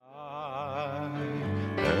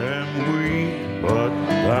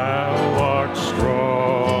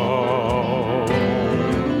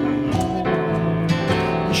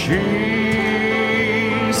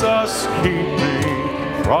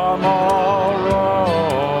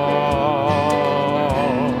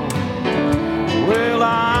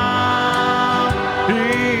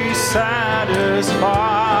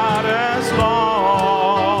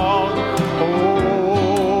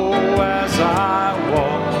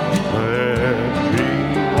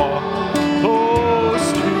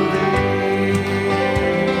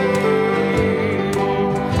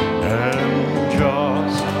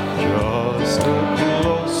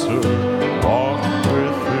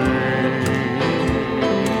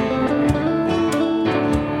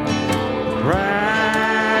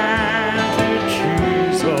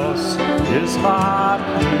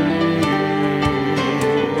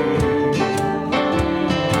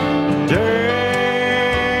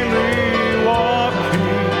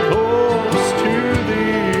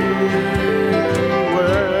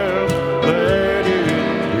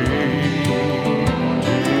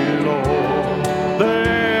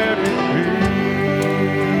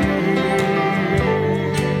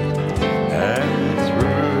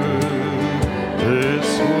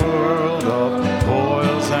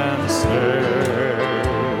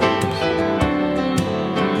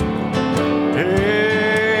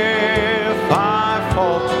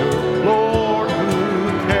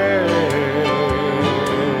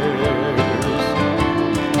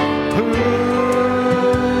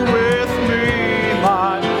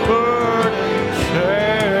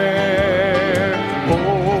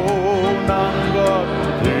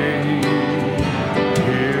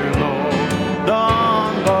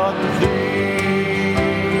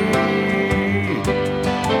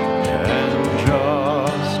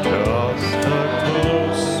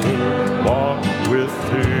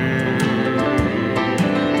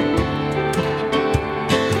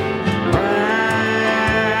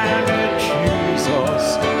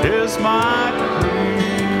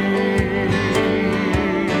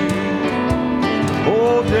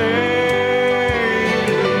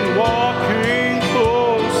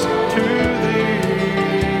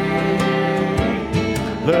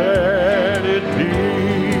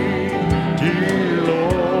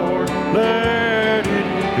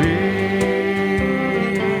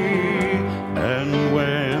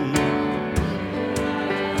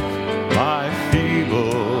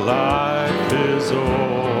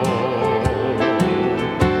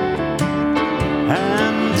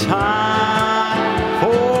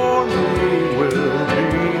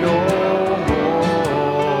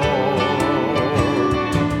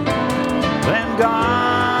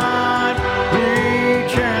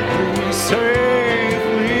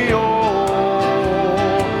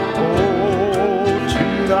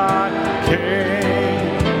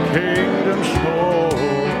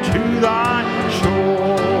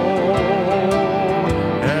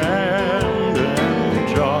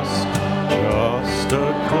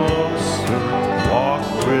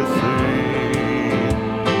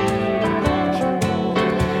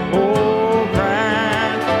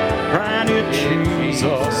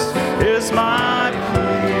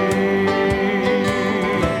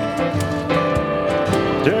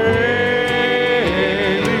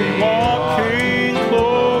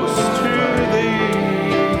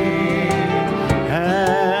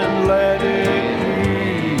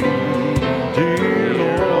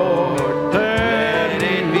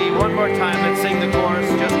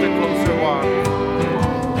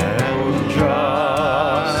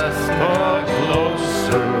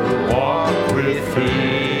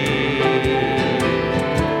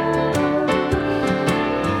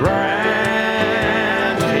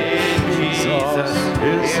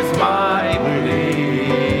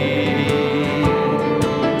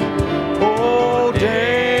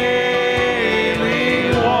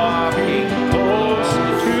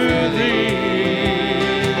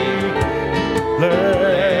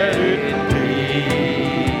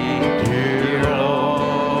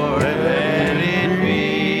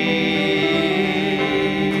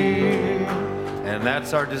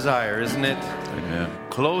Our desire, isn't it? Amen.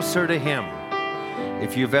 Closer to Him.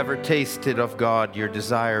 If you've ever tasted of God, your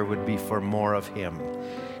desire would be for more of Him.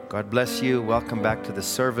 God bless you. Welcome back to the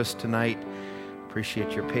service tonight.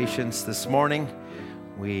 Appreciate your patience this morning.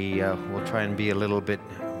 We will try and be a little bit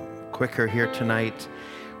quicker here tonight.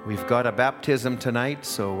 We've got a baptism tonight,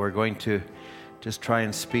 so we're going to just try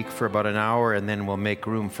and speak for about an hour, and then we'll make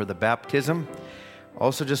room for the baptism.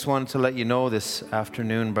 Also, just wanted to let you know this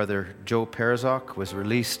afternoon, Brother Joe Perzok was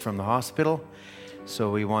released from the hospital. So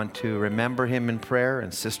we want to remember him in prayer,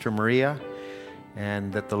 and Sister Maria,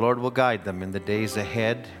 and that the Lord will guide them in the days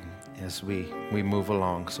ahead as we move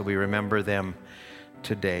along. So we remember them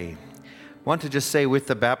today. I want to just say with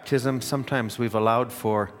the baptism, sometimes we've allowed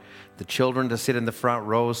for the children to sit in the front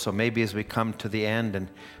rows. So maybe as we come to the end, and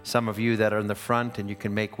some of you that are in the front, and you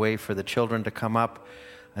can make way for the children to come up,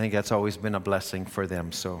 I think that's always been a blessing for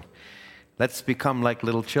them. So let's become like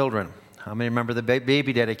little children. How many remember the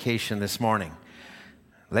baby dedication this morning?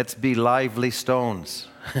 Let's be lively stones.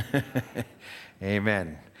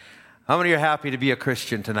 Amen. How many are happy to be a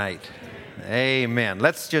Christian tonight? Amen.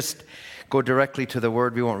 Let's just go directly to the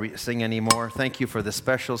word. We won't sing anymore. Thank you for the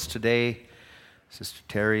specials today. Sister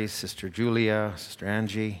Terry, Sister Julia, Sister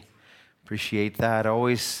Angie. Appreciate that.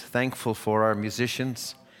 Always thankful for our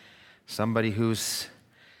musicians. Somebody who's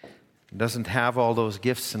doesn't have all those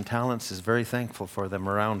gifts and talents is very thankful for them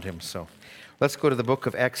around him. So let's go to the book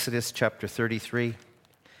of Exodus chapter 33.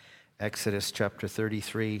 Exodus chapter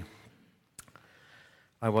 33.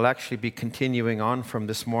 I will actually be continuing on from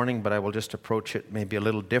this morning, but I will just approach it maybe a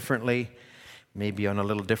little differently, maybe on a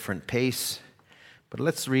little different pace. But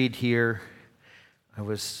let's read here.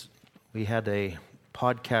 We had a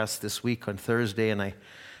podcast this week on Thursday, and I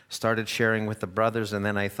started sharing with the brothers, and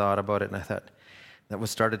then I thought about it, and I thought, that was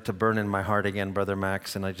started to burn in my heart again, Brother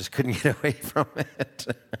Max, and I just couldn't get away from it.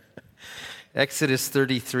 Exodus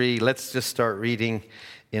 33, let's just start reading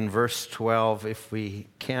in verse 12 if we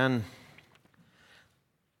can.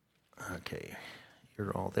 Okay,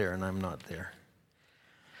 you're all there and I'm not there.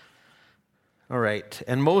 All right.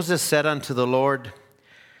 And Moses said unto the Lord,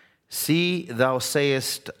 See, thou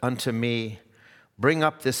sayest unto me, Bring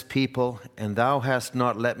up this people, and thou hast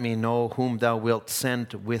not let me know whom thou wilt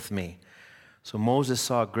send with me. So Moses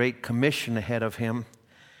saw a great commission ahead of him,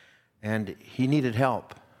 and he needed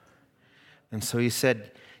help. And so he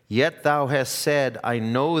said, Yet thou hast said, I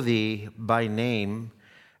know thee by name,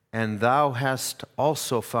 and thou hast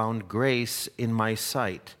also found grace in my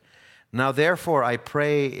sight. Now therefore I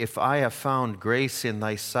pray, if I have found grace in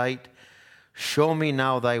thy sight, show me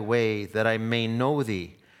now thy way, that I may know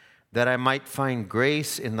thee, that I might find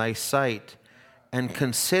grace in thy sight, and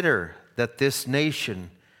consider that this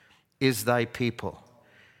nation is thy people.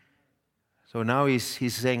 So now he's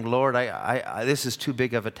saying, Lord, I this is too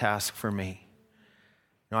big of a task for me.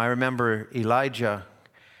 You know, I remember Elijah,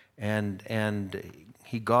 and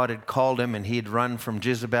God had called him, and he had run from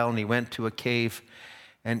Jezebel, and he went to a cave,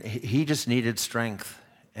 and he just needed strength.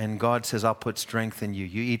 And God says, I'll put strength in you.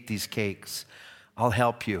 You eat these cakes. I'll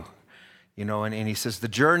help you. You know, and he says, the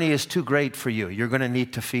journey is too great for you. You're going to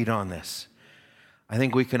need to feed on this. I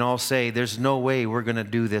think we can all say, there's no way we're going to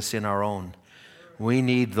do this in our own. We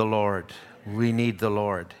need the Lord. We need the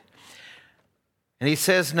Lord. And he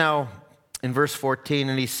says now in verse 14,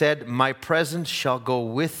 and he said, my presence shall go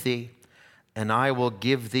with thee, and I will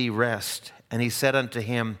give thee rest. And he said unto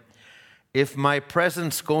him, if my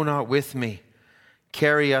presence go not with me,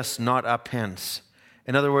 carry us not up hence.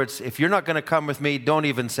 In other words, if you're not going to come with me, don't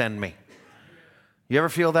even send me. You ever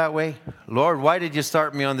feel that way? Lord, why did you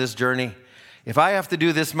start me on this journey? If I have to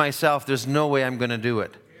do this myself, there's no way I'm going to do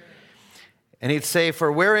it. And he'd say,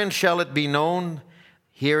 for wherein shall it be known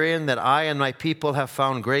herein that I and my people have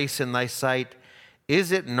found grace in thy sight?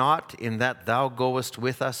 Is it not in that thou goest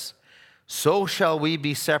with us? So shall we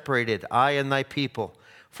be separated, I and thy people,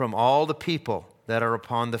 from all the people that are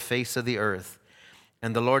upon the face of the earth.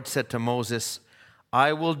 And the Lord said to Moses,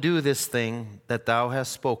 I will do this thing that thou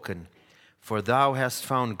hast spoken, for thou hast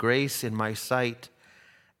found grace in my sight,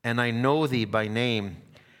 and I know thee by name.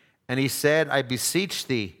 And he said, I beseech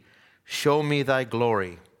thee, show me thy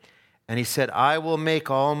glory. And he said, I will make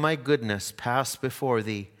all my goodness pass before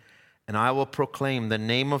thee, and I will proclaim the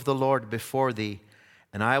name of the Lord before thee,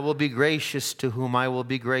 and I will be gracious to whom I will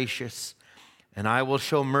be gracious, and I will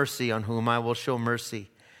show mercy on whom I will show mercy.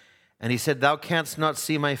 And he said, thou canst not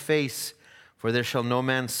see my face, for there shall no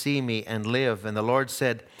man see me and live. And the Lord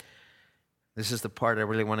said, this is the part I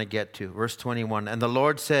really want to get to, verse 21. And the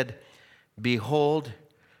Lord said, behold,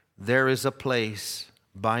 there is a place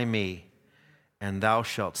by me, and thou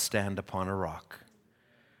shalt stand upon a rock.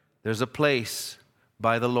 There's a place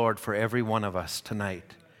by the Lord for every one of us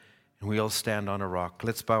tonight, and we'll stand on a rock.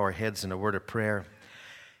 Let's bow our heads in a word of prayer.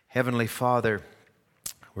 Heavenly Father,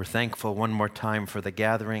 we're thankful one more time for the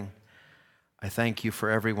gathering. I thank you for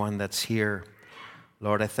everyone that's here.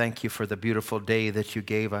 Lord, I thank you for the beautiful day that you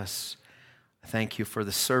gave us. I thank you for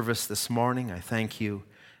the service this morning. I thank you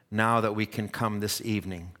now that we can come this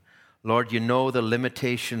evening. Lord, you know the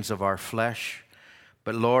limitations of our flesh,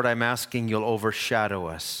 but Lord, I'm asking you'll overshadow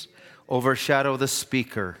us. Overshadow the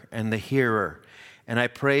speaker and the hearer. And I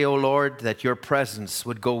pray, O Lord, that your presence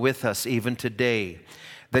would go with us even today,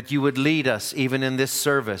 that you would lead us even in this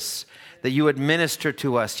service, that you would minister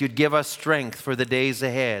to us, you'd give us strength for the days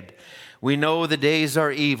ahead. We know the days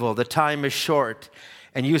are evil, the time is short,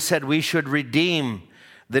 and you said we should redeem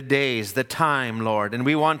the days, the time, Lord, and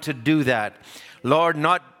we want to do that. Lord,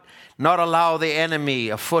 not allow the enemy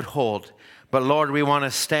a foothold, but Lord, we want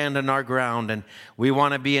to stand on our ground, and we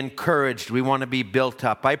want to be encouraged. We want to be built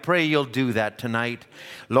up. I pray you'll do that tonight.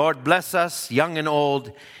 Lord, bless us, young and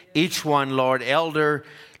old, each one, Lord, elder,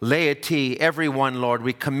 laity, everyone, Lord.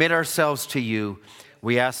 We commit ourselves to you.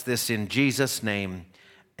 We ask this in Jesus' name.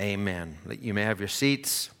 Amen. You may have your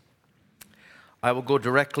seats. I will go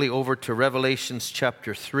directly over to Revelations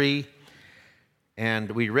chapter 3.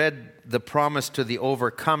 And we read the promise to the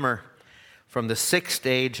overcomer from the 6th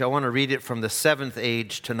age. I want to read it from the 7th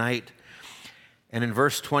age tonight. And in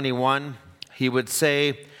verse 21, he would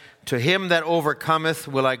say, to him that overcometh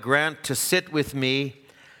will I grant to sit with me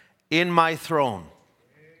in my throne.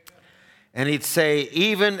 And he'd say,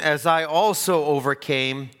 even as I also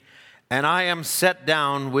overcame, and I am set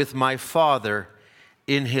down with my Father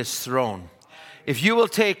in his throne. If you will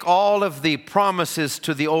take all of the promises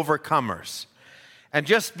to the overcomers and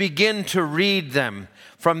just begin to read them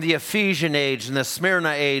from the Ephesian age and the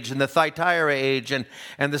Smyrna age and the Thyatira age and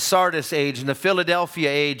the Sardis age and the Philadelphia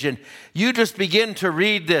age, and you just begin to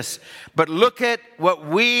read this. But look at what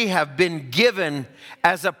we have been given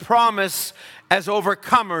as a promise as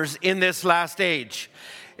overcomers in this last age.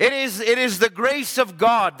 It is the grace of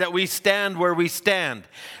God that we stand where we stand,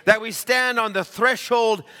 that we stand on the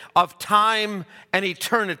threshold of time and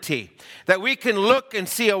eternity, that we can look and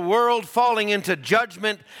see a world falling into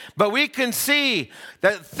judgment, but we can see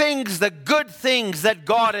the good things that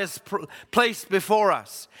God has placed before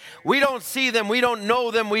us. We don't see them, we don't know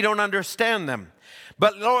them, we don't understand them.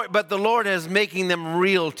 But the Lord is making them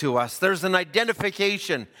real to us. There's an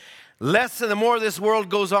identification The more this world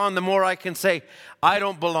goes on, the more I can say, I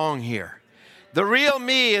don't belong here. The real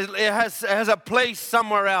me has a place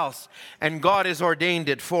somewhere else, and God has ordained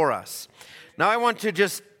it for us. Now I want to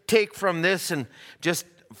just take from this and just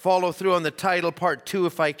follow through on the title, part 2,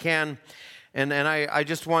 if I can. And I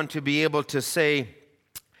just want to be able to say,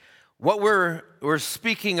 what we're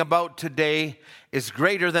speaking about today is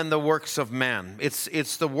greater than the works of man.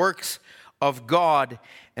 It's the works of God.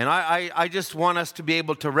 And I just want us to be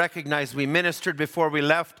able to recognize, we ministered before we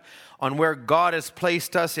left on where God has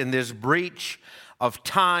placed us in this breach of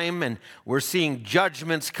time, and we're seeing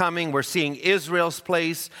judgments coming. We're seeing Israel's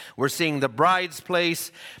place. We're seeing the bride's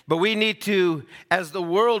place. But we need to, as the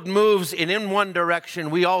world moves in one direction,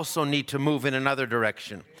 we also need to move in another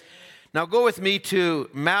direction. Now go with me to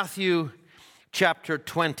Matthew chapter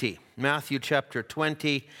 20. Matthew chapter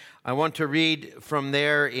 20. I want to read from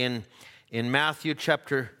there in Matthew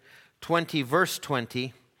chapter 20, verse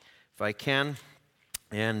 20, if I can.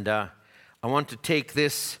 And I want to take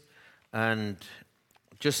this and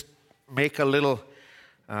just make a little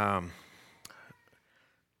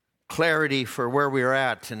clarity for where we're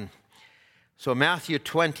at. And so Matthew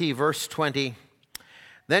 20, verse 20.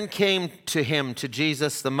 Then came to him, to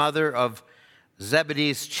Jesus, the mother of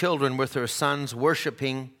Zebedee's children with her sons,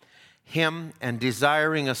 worshiping him and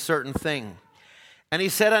desiring a certain thing. And he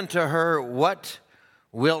said unto her, What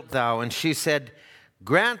wilt thou? And she said,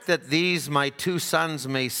 Grant that these my 2 sons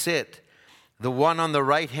may sit, the one on the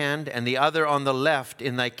right hand and the other on the left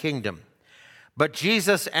in thy kingdom. But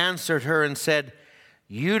Jesus answered her and said,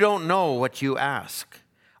 You don't know what you ask.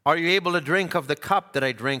 Are you able to drink of the cup that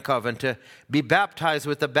I drink of, and to be baptized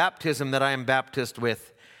with the baptism that I am baptized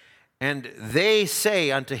with? And they say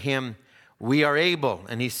unto him, We are able.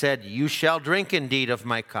 And he said, You shall drink indeed of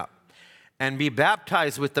my cup, and be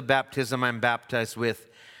baptized with the baptism I am baptized with.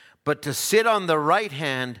 But to sit on the right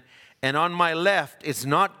hand and on my left is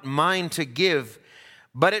not mine to give,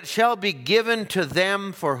 but it shall be given to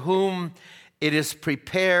them for whom it is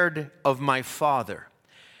prepared of my Father.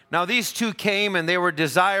 Now these 2 came, and they were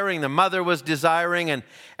desiring, the mother was desiring, and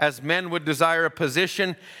as men would desire a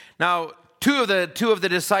position. Now two of the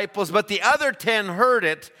disciples, but the other 10 heard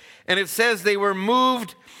it, and it says they were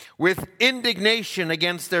moved with indignation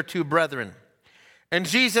against their 2 brethren. And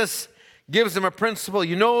Jesus gives them a principle.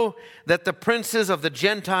 You know that the princes of the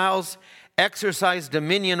Gentiles exercise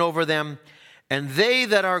dominion over them, and they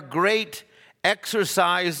that are great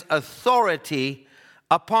exercise authority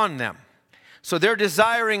upon them. So they're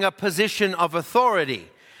desiring a position of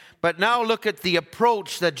authority. But now look at the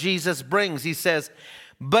approach that Jesus brings. He says,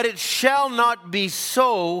 But it shall not be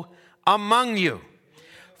so among you.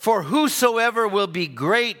 For whosoever will be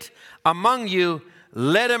great among you,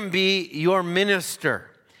 let him be your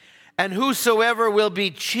minister. And whosoever will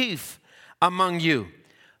be chief among you,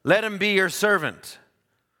 let him be your servant.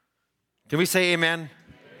 Can we say amen?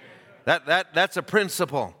 That's a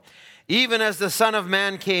principle. Even as the Son of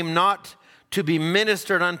Man came not to be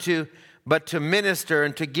ministered unto, but to minister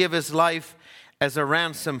and to give his life as a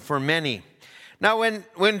ransom for many. Now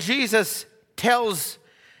when Jesus tells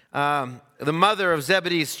the mother of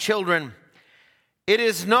Zebedee's children, It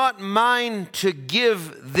is not mine to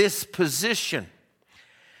give this position,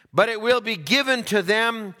 but it will be given to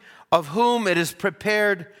them of whom it is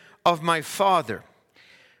prepared of my Father.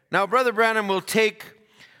 Now, Brother Branham will take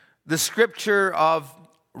the scripture of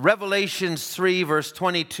Revelations 3, verse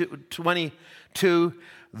 22,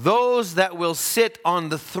 those that will sit on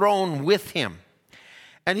the throne with him.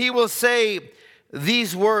 And he will say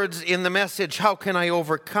these words in the message, How can I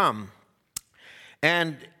overcome?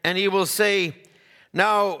 And he will say,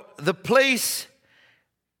 now, the place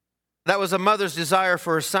that was a mother's desire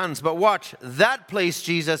for her sons. But watch, that place,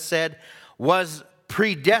 Jesus said, was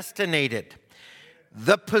predestinated.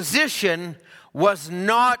 The position was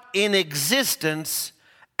not in existence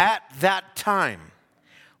at that time.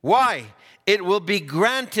 Why? It will be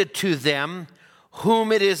granted to them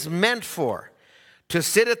whom it is meant for. To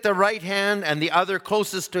sit at the right hand and the other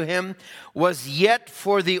closest to him was yet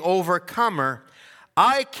for the overcomer.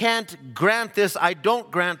 I can't grant this, I don't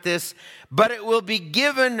grant this, but it will be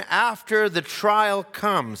given after the trial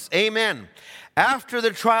comes. Amen. After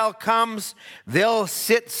the trial comes, they'll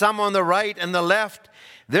sit some on the right and the left.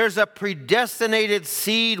 There's a predestinated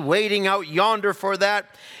seed waiting out yonder for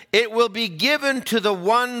that. It will be given to the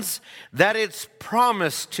ones that it's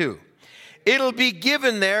promised to. It'll be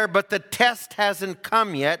given there, but the test hasn't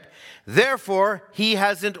come yet. Therefore, he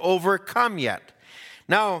hasn't overcome yet.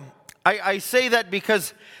 Now, I say that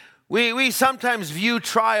because we sometimes view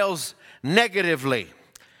trials negatively.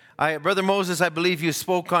 Brother Moses, I believe you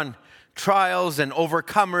spoke on trials and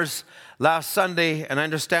overcomers last Sunday, and I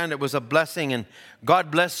understand it was a blessing, and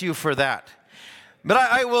God bless you for that. But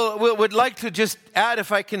I would like to just add,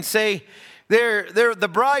 if I can say, the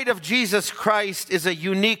bride of Jesus Christ is a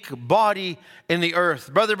unique body in the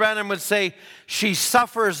earth. Brother Branham would say she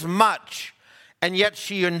suffers much, and yet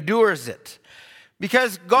she endures it.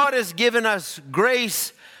 Because God has given us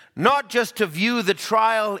grace not just to view the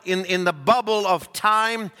trial in the bubble of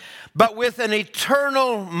time, but with an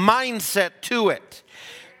eternal mindset to it.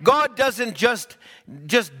 God doesn't just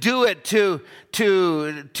do it to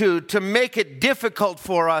make it difficult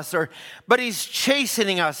for us, but He's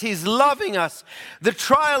chastening us. He's loving us. The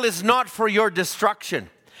trial is not for your destruction,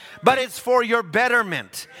 but it's for your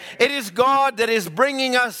betterment. It is God that is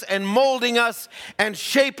bringing us and molding us and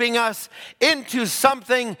shaping us into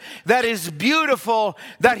something that is beautiful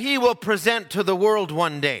that He will present to the world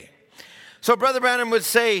one day. So Brother Branham would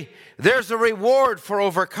say, there's a reward for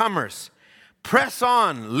overcomers. Press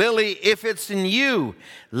on, Lily, if it's in you.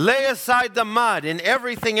 Lay aside the mud and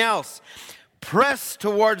everything else. Press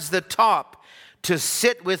towards the top to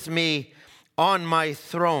sit with me on my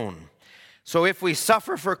throne. So if we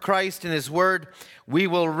suffer for Christ and His word, we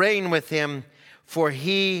will reign with Him, for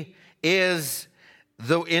He is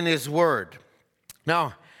in His word.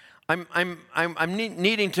 Now, I'm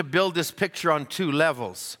needing to build this picture on two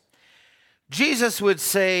levels. Jesus would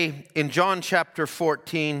say in John chapter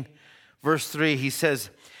 14, verse 3, He says,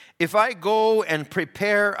 if I go and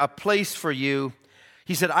prepare a place for you,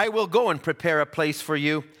 He said, I will go and prepare a place for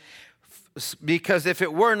you, because if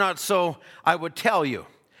it were not so, I would tell you.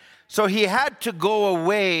 So He had to go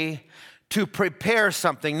away to prepare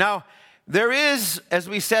something. Now, there is, as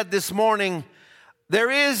we said this morning,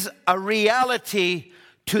 there is a reality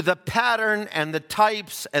to the pattern and the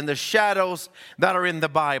types and the shadows that are in the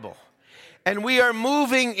Bible. And we are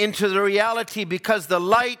moving into the reality because the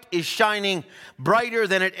light is shining brighter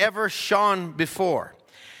than it ever shone before.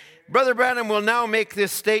 Brother Branham will now make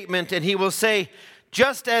this statement, and he will say,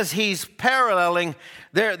 just as he's paralleling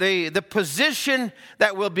the position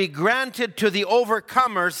that will be granted to the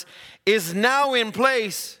overcomers is now in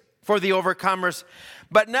place for the overcomers.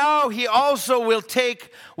 But now he also will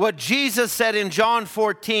take what Jesus said in John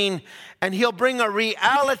 14, and he'll bring a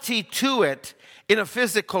reality to it in a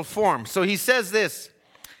physical form. So he says this.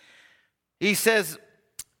 He says,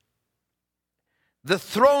 the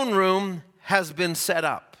throne room has been set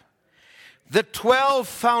up. The 12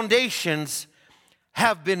 foundations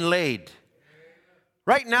have been laid.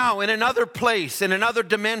 Right now, in another place, in another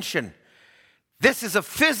dimension, this is a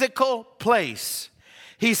physical place.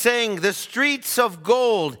 He's saying the streets of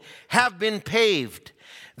gold have been paved.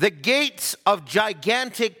 The gates of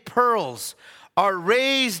gigantic pearls are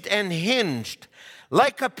raised and hinged.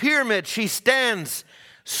 Like a pyramid, she stands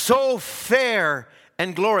so fair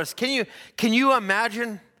and glorious. Can you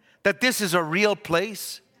imagine that this is a real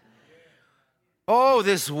place? Oh,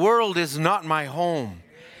 this world is not my home.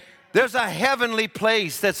 There's a heavenly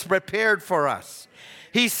place that's prepared for us.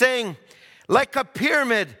 He's saying, like a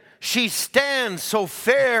pyramid, she stands so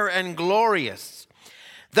fair and glorious.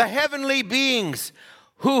 The heavenly beings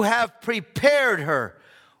who have prepared her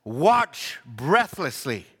watch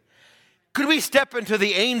breathlessly. Could we step into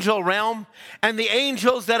the angel realm and the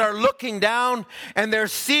angels that are looking down and they're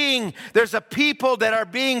seeing there's a people that are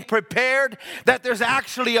being prepared, that there's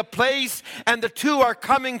actually a place, and the two are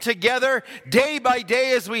coming together day by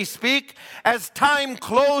day as we speak. As time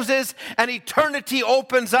closes and eternity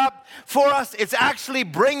opens up for us, it's actually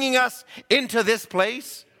bringing us into this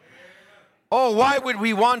place. Oh, why would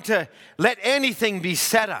we want to let anything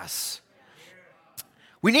beset us?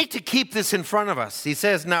 We need to keep this in front of us. He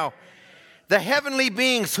says now, the heavenly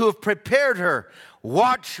beings who have prepared her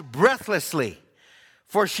watch breathlessly,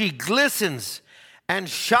 for she glistens and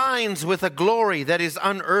shines with a glory that is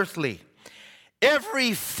unearthly.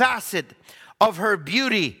 Every facet of her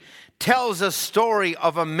beauty tells a story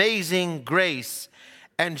of amazing grace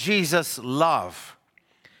and Jesus' love.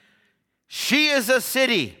 She is a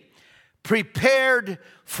city prepared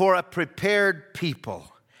for a prepared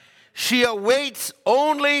people. She awaits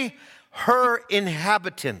only her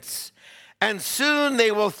inhabitants, and soon they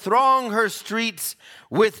will throng her streets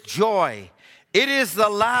with joy. It is the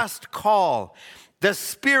last call. The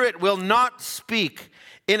Spirit will not speak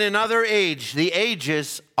in another age. The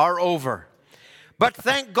ages are over. But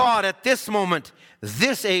thank God at this moment,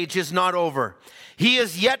 this age is not over. He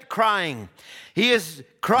is yet crying. He is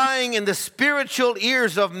crying in the spiritual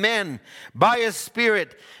ears of men by his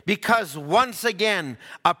Spirit, because once again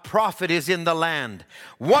a prophet is in the land.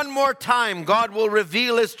 One more time God will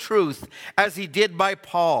reveal his truth as he did by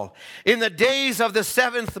Paul. In the days of the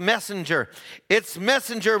seventh messenger, its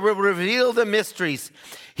messenger will reveal the mysteries.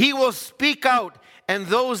 He will speak out, and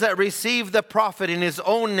those that receive the prophet in his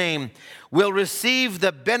own name will receive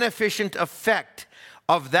the beneficent effect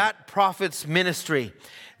of that prophet's ministry.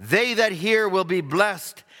 They that hear will be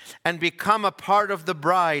blessed and become a part of the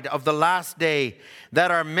bride of the last day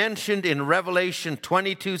that are mentioned in Revelation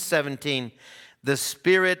 22:17. The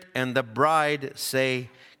Spirit and the bride say,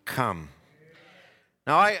 come.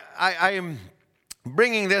 Now I am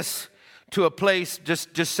bringing this to a place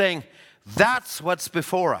just saying that's what's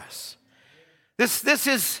before us. This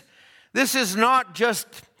is not just,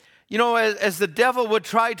 as the devil would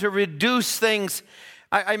try to reduce things.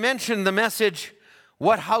 I mentioned the message,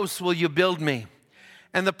 what house will you build me?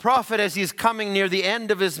 And the prophet, as he's coming near the end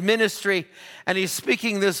of his ministry, and he's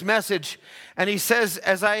speaking this message, and he says,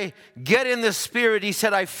 as I get in the Spirit, he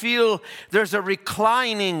said, I feel there's a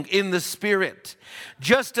reclining in the Spirit.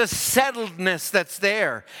 Just a settledness that's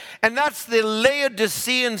there. And that's the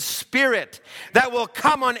Laodicean spirit that will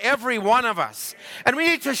come on every one of us. And we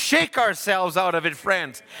need to shake ourselves out of it,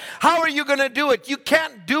 friends. How are you going to do it? You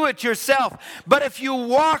can't do it yourself. But if you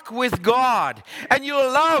walk with God and you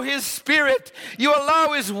allow his Spirit, you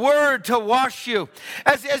allow his word to wash you.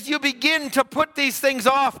 As you begin to put these things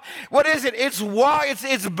off, what is it? It's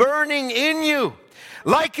burning in you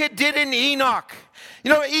like it did in Enoch.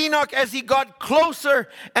 Enoch, as he got closer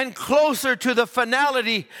and closer to the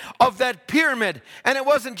finality of that pyramid, and it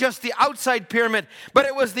wasn't just the outside pyramid, but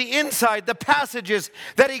it was the inside, the passages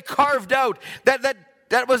that he carved out,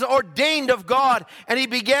 that was ordained of God, and he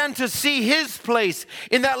began to see his place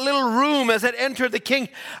in that little room as it entered the king.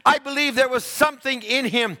 I believe there was something in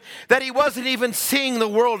him that he wasn't even seeing the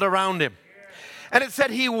world around him. And it said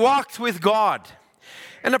he walked with God.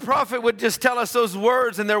 And the prophet would just tell us those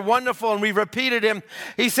words, and they're wonderful, and we repeated him.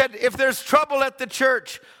 He said, if there's trouble at the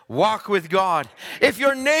church, walk with God. If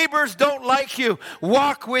your neighbors don't like you,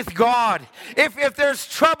 walk with God. If there's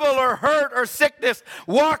trouble or hurt or sickness,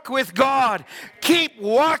 walk with God. Keep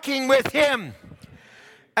walking with him.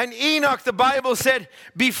 And Enoch, the Bible said,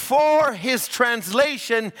 before his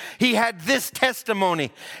translation, he had this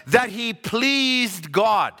testimony, that he pleased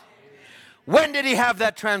God. When did he have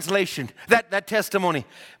that translation, that testimony?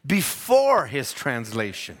 Before his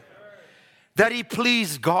translation. That he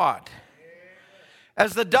pleased God.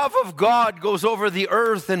 As the dove of God goes over the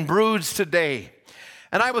earth and broods today,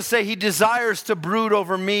 and I will say he desires to brood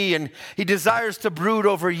over me, and he desires to brood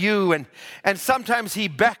over you, and sometimes he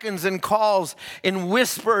beckons and calls in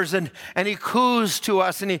whispers, and he coos to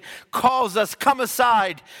us, and he calls us, come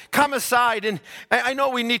aside, and I know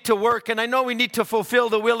we need to work, and I know we need to fulfill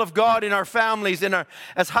the will of God in our families,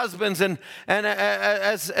 as husbands, and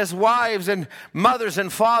as wives, and mothers,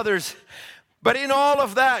 and fathers, but in all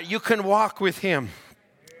of that, you can walk with him,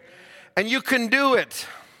 and you can do it.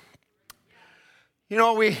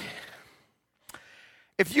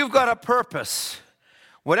 If you've got a purpose,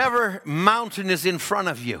 whatever mountain is in front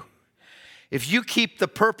of you, if you keep the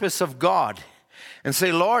purpose of God and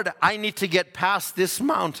say, Lord, I need to get past this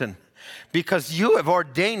mountain because you have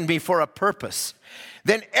ordained me for a purpose,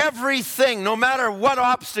 then everything, no matter what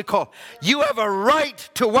obstacle, you have a right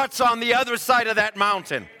to what's on the other side of that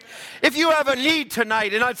mountain. If you have a need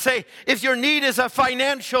tonight, and I'd say if your need is a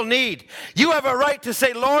financial need, you have a right to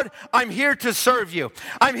say, Lord, I'm here to serve you.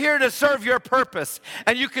 I'm here to serve your purpose.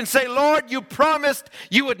 And you can say, Lord, you promised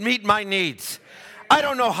you would meet my needs. I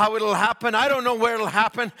don't know how it'll happen. I don't know where it'll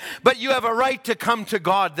happen, but you have a right to come to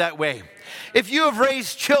God that way. If you have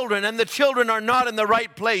raised children and the children are not in the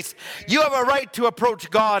right place, you have a right to approach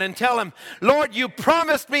God and tell him, Lord, you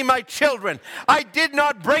promised me my children. I did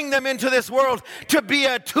not bring them into this world to be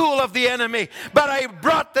a tool of the enemy, but I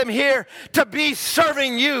brought them here to be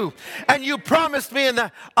serving you. And you promised me in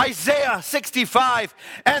the Isaiah 65,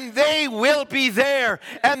 and they will be there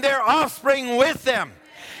and their offspring with them.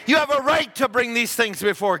 You have a right to bring these things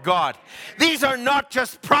before God. These are not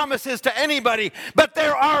just promises to anybody, but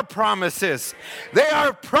there are promises. They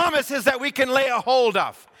are promises that we can lay a hold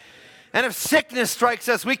of. And if sickness strikes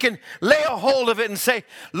us, we can lay a hold of it and say,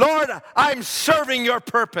 Lord, I'm serving your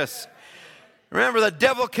purpose. Remember, the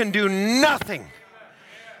devil can do nothing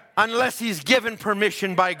unless he's given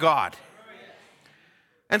permission by God.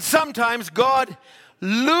 And sometimes God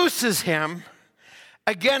looses him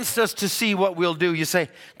against us to see what we'll do. You say,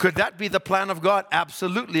 could that be the plan of God?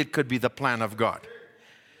 Absolutely, it could be the plan of God.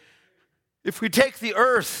 If we take the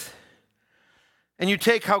earth and you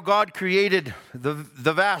take how God created the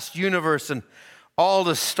vast universe and all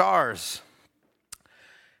the stars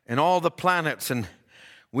and all the planets, and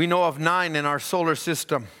we know of 9 in our solar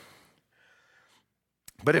system.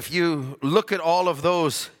 But if you look at all of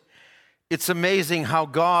those, it's amazing how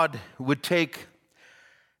God would take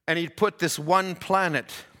and he'd put this one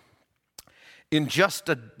planet in just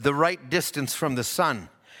the right distance from the sun.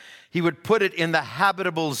 He would put it in the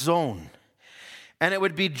habitable zone. And it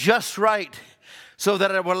would be just right so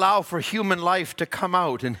that it would allow for human life to come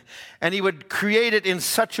out. And he would create it in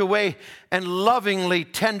such a way, and lovingly,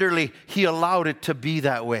 tenderly, he allowed it to be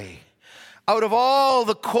that way. Out of all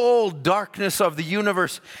the cold darkness of the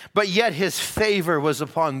universe, but yet his favor was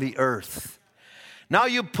upon the earth. Now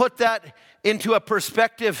you put that into a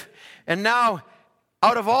perspective, and now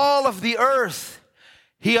out of all of the earth,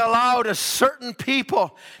 he allowed a certain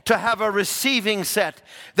people to have a receiving set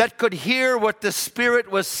that could hear what the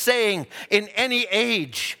Spirit was saying in any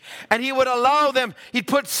age. And he would allow them, he'd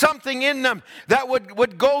put something in them that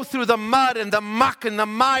would go through the mud and the muck and the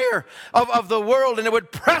mire of the world, and it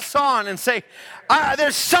would press on and say,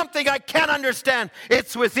 there's something I can't understand.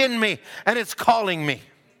 It's within me, and it's calling me.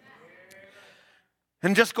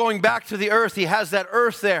 And just going back to the earth, he has that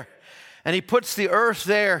earth there, and he puts the earth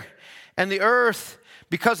there, and the earth,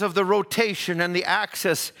 because of the rotation and the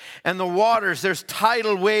axis and the waters, there's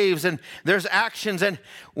tidal waves and there's actions. And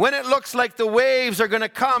when it looks like the waves are going to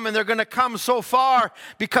come, and they're going to come so far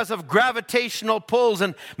because of gravitational pulls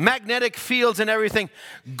and magnetic fields and everything,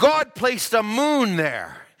 God placed a moon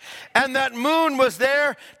there. And that moon was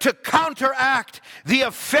there to counteract the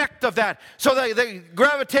effect of that. So the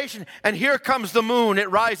gravitation, and here comes the moon,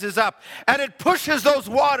 it rises up, and it pushes those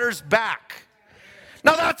waters back.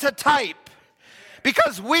 Now that's a type.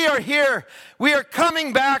 Because we are here, we are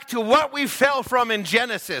coming back to what we fell from in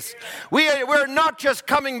Genesis. We're not just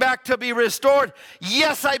coming back to be restored.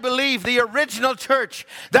 Yes, I believe the original church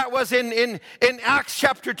that was in Acts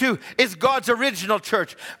chapter 2 is God's original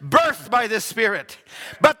church, birthed by the Spirit.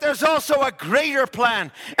 But there's also a greater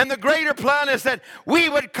plan. And the greater plan is that we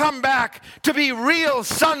would come back to be real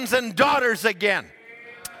sons and daughters again.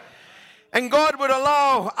 And God would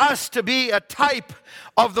allow us to be a type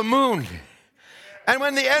of the moon. And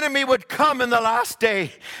when the enemy would come in the last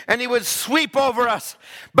day, and he would sweep over us,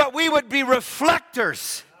 but we would be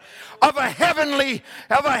reflectors of a heavenly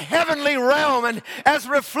realm. And as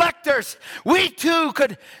reflectors, we too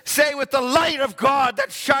could say with the light of God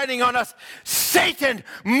that's shining on us, Satan,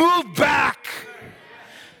 move back.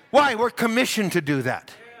 Why? We're commissioned to do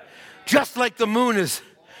that. Just like the moon is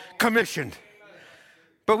commissioned.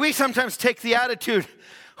 But we sometimes take the attitude,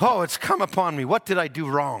 oh, it's come upon me. What did I do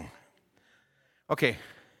wrong? Okay,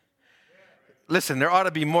 listen, there ought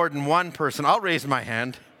to be more than one person. I'll raise my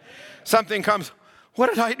hand. Something comes, what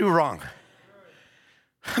did I do wrong?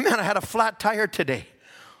 Man, I had a flat tire today.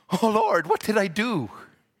 Oh, Lord, what did I do?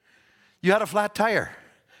 You had a flat tire.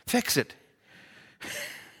 Fix it.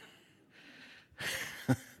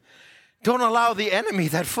 Don't allow the enemy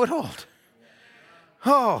that foothold.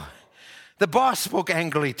 Oh, the boss spoke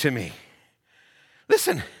angrily to me.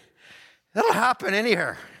 Listen, that'll happen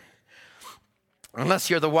anywhere. Unless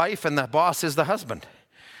you're the wife and the boss is the husband.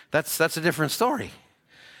 That's a different story.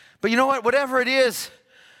 But you know what? Whatever it is,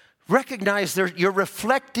 recognize you're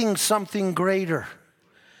reflecting something greater.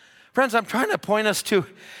 Friends, I'm trying to point us to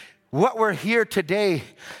what we're here today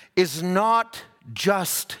is not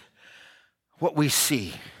just what we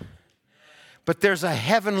see. But there's a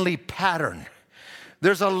heavenly pattern.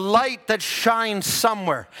 There's a light that shines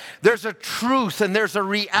somewhere. There's a truth and there's a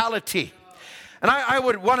reality. And I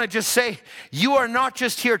would want to just say, you are not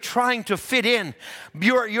just here trying to fit in.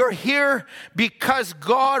 You're here because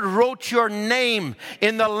God wrote your name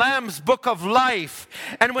in the Lamb's book of life.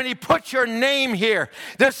 And when he put your name here,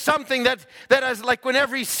 there's something that is like when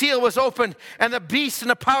every seal was opened and the beast and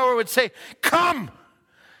the power would say, come.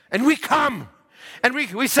 And we come. And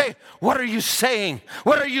we say, what are you saying?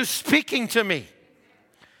 What are you speaking to me?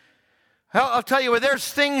 I'll tell you, there's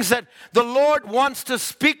things that the Lord wants to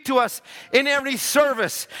speak to us in every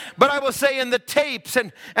service. But I will say in the tapes,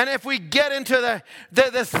 and if we get into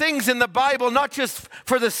the things in the Bible, not just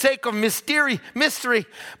for the sake of mystery,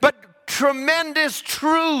 but tremendous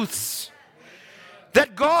truths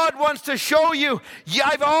that God wants to show you.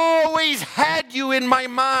 I've always had you in my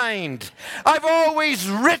mind. I've always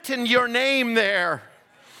written your name there.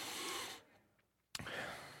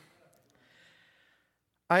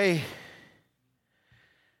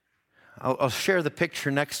 I'll share the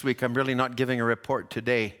picture next week. I'm really not giving a report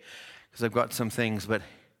today because I've got some things. But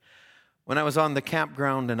when I was on the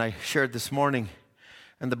campground and I shared this morning,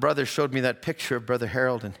 and the brother showed me that picture of Brother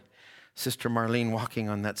Harold and Sister Marlene walking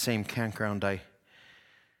on that same campground, I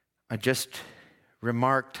just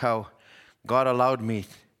remarked how God allowed me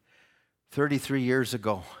 33 years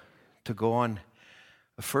ago to go on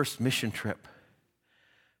a first mission trip,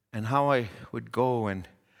 and how I would go and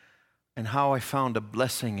how I found a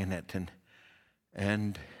blessing in it,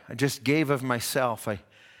 and I just gave of myself. I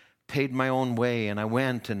paid my own way, and I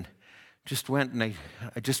went and I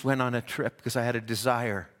just went on a trip because I had a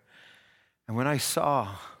desire. And when I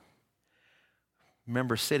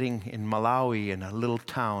remember sitting in Malawi in a little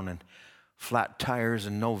town and flat tires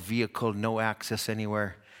and no vehicle, no access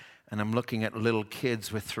anywhere, and I'm looking at little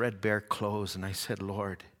kids with threadbare clothes, and I said,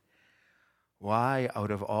 Lord, why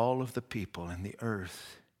out of all of the people in the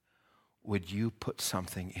earth would you put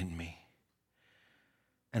something in me?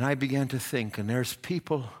 And I began to think, and there's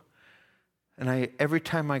people, and every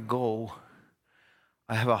time I go,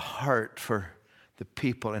 I have a heart for the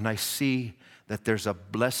people, and I see that there's a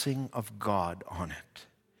blessing of God on it.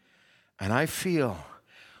 And I feel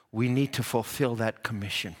we need to fulfill that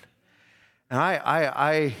commission.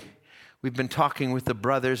 And we've been talking with the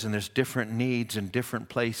brothers, and there's different needs in different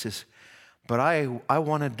places, but I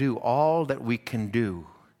want to do all that we can do.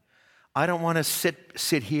 I don't want to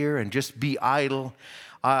sit here and just be idle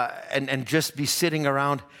and just be sitting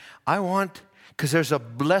around. Because there's a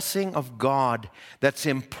blessing of God that's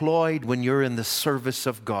employed when you're in the service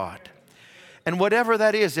of God. And whatever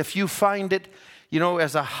that is, if you find it,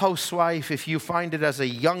 as a housewife, if you find it as a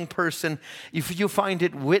young person, if you find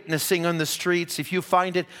it witnessing on the streets, if you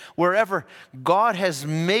find it wherever, God has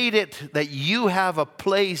made it that you have a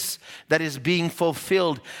place that is being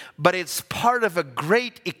fulfilled. But it's part of a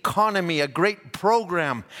great economy, a great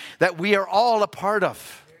program that we are all a part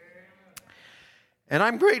of. And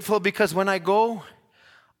I'm grateful because when I go,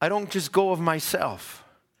 I don't just go of myself,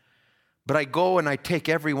 but I go and I take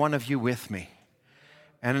every one of you with me.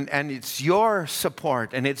 And it's your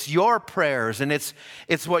support, and it's your prayers, and it's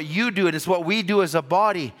what you do, and it's what we do as a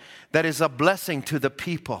body that is a blessing to the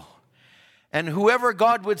people. And whoever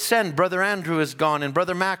God would send, Brother Andrew is gone, and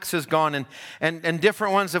Brother Max is gone, and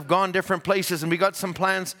different ones have gone different places, and we got some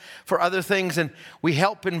plans for other things, and we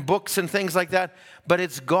help in books and things like that, but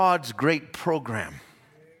it's God's great program.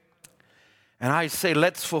 And I say,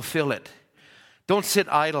 let's fulfill it. Don't sit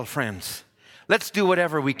idle, friends. Let's do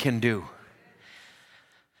whatever we can do.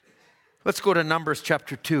 Let's go to Numbers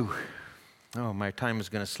chapter 2. Oh, my time is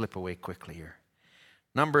going to slip away quickly here.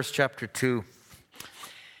 Numbers chapter 2.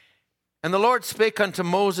 And the Lord spake unto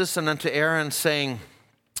Moses and unto Aaron, saying,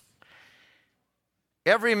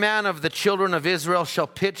 Every man of the children of Israel shall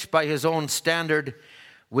pitch by his own standard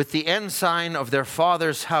with the ensign of their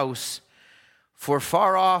father's house, for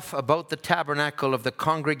far off about the tabernacle of the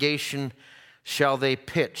congregation shall they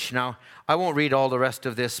pitch. Now, I won't read all the rest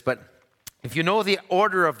of this, but if you know the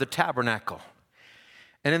order of the tabernacle,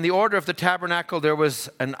 and in the order of the tabernacle there was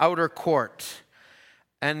an outer court,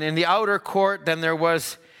 and in the outer court then there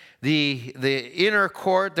was the inner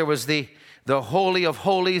court, there was the holy of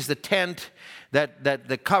holies, the tent, that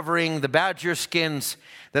the covering, the badger skins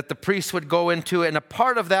that the priest would go into, and a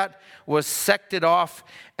part of that was sected off,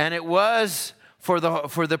 and it was for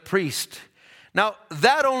the priest. Now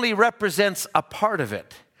that only represents a part of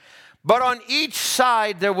it. But on each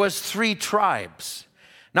side there was 3 tribes.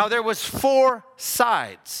 Now there was 4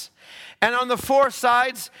 sides. And on the 4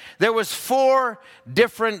 sides there was 4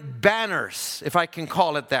 different banners, if I can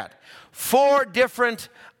call it that. 4 different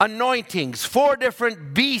anointings, 4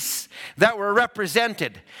 different beasts that were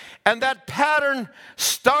represented. And that pattern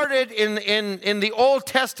started in the Old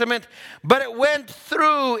Testament, but it went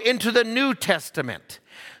through into the New Testament.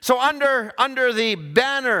 So under the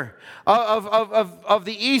banner of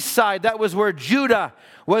the east side, that was where Judah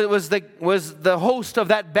was the host of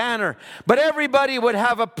that banner. But everybody would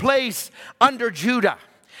have a place under Judah.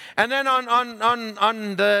 And then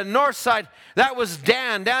on the north side, that was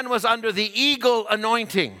Dan. Dan was under the eagle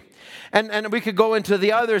anointing. And we could go into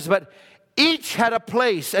the others, but each had a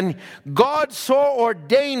place, and God so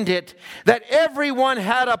ordained it that everyone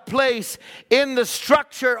had a place in the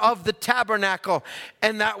structure of the tabernacle,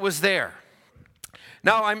 and that was there.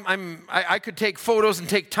 Now, I could take photos and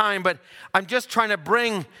take time, but I'm just trying to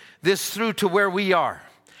bring this through to where we are.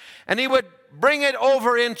 And he would bring it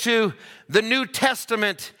over into the New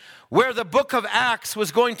Testament, where the book of Acts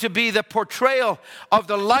was going to be the portrayal of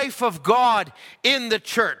the life of God in the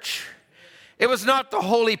church. It was not the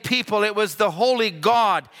holy people, it was the holy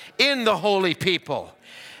God in the holy people.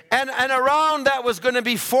 And around that was going to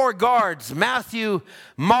be 4 guards, Matthew,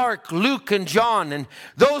 Mark, Luke, and John. And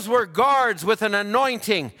those were guards with an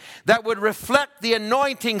anointing that would reflect the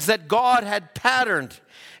anointings that God had patterned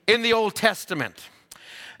in the Old Testament.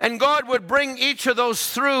 And God would bring each of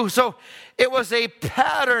those through. So it was a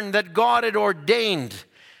pattern that God had ordained.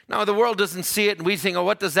 Now, the world doesn't see it, and we think, oh,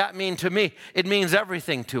 what does that mean to me? It means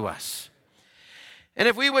everything to us. And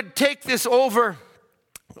if we would take this over,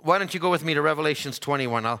 why don't you go with me to Revelations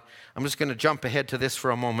 21? I'm just going to jump ahead to this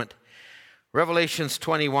for a moment. Revelations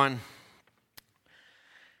 21,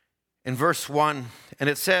 in verse 1, and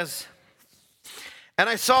it says, "And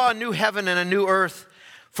I saw a new heaven and a new earth,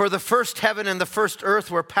 for the first heaven and the first earth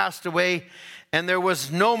were passed away, and there was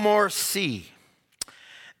no more sea.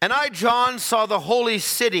 And I, John, saw the holy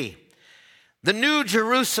city, the new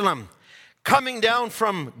Jerusalem, coming down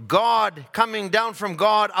from God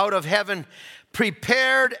out of heaven,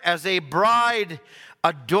 prepared as a bride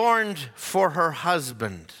adorned for her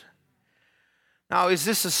husband." Now, is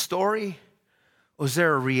this a story or is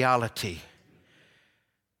there a reality?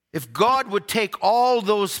 If God would take all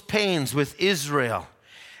those pains with Israel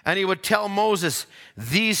and he would tell Moses,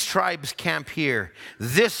 these tribes camp here,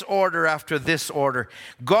 this order after this order,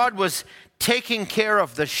 God was taking care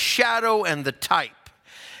of the shadow and the type.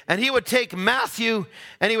 And he would take Matthew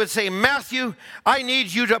and he would say, Matthew, I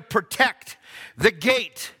need you to protect the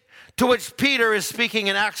gate to which Peter is speaking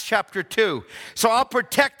in Acts chapter 2. So I'll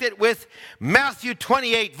protect it with Matthew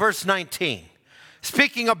 28, verse 19,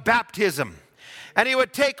 speaking of baptism. And he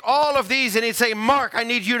would take all of these and he'd say, Mark, I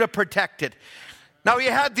need you to protect it. Now he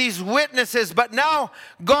had these witnesses, but now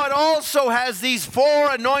God also has these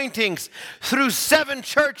 4 anointings through 7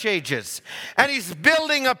 church ages. And he's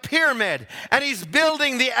building a pyramid, and he's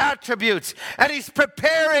building the attributes, and he's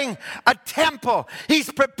preparing a temple.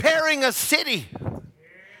 He's preparing a city.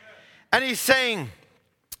 And he's saying,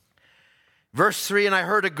 verse 3, "And I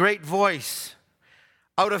heard a great voice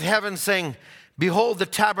out of heaven saying, Behold, the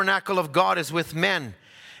tabernacle of God is with men,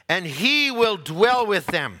 and he will dwell with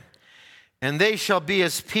them. And they shall be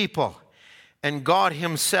his people, and God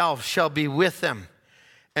himself shall be with them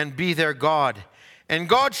and be their God. And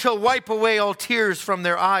God shall wipe away all tears from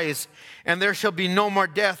their eyes, and there shall be no more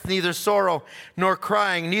death, neither sorrow nor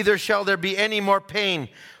crying, neither shall there be any more pain,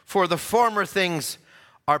 for the former things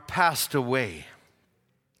are passed away."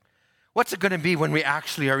 What's it going to be when we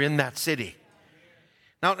actually are in that city?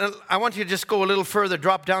 Now, I want you to just go a little further,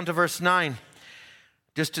 drop down to verse 9,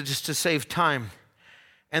 just to save time.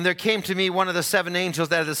 "And there came to me one of the 7 angels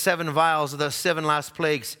that had the 7 vials of the 7 last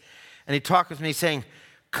plagues. And he talked with me, saying,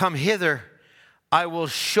 Come hither, I will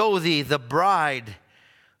show thee the bride,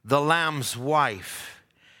 the Lamb's wife.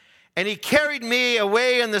 And he carried me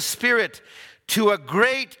away in the Spirit to a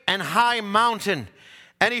great and high mountain.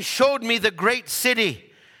 And he showed me the great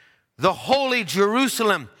city, the holy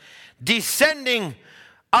Jerusalem, descending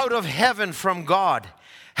out of heaven from God,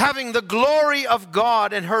 having the glory of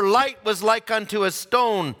God, and her light was like unto a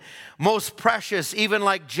stone, most precious, even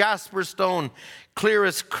like jasper stone, clear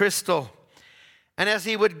as crystal." And as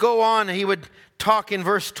he would go on, he would talk in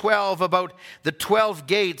verse 12 about the 12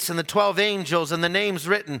 gates and the 12 angels and the names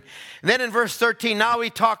written. And then in verse 13, now he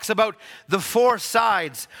talks about the 4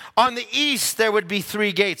 sides. On the east, there would be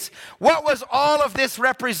 3 gates. What was all of this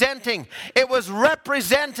representing? It was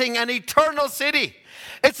representing an eternal city.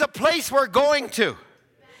 It's a place we're going to.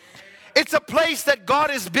 It's a place that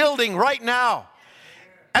God is building right now.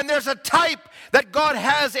 And there's a type that God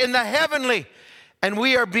has in the heavenly, and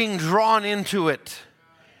we are being drawn into it.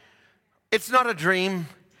 It's not a dream.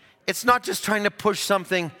 It's not just trying to push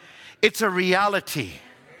something. It's a reality.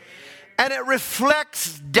 And it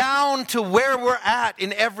reflects down to where we're at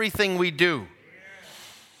in everything we do.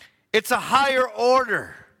 It's a higher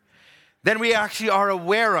order than we actually are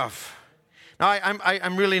aware of. Now,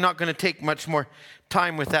 I'm really not going to take much more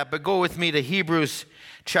time with that, but go with me to Hebrews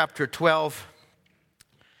chapter 12.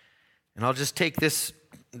 And I'll just take this,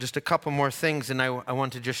 just a couple more things, and I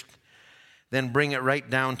want to just then bring it right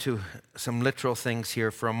down to some literal things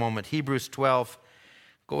here for a moment. Hebrews 12,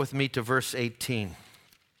 go with me to verse 18.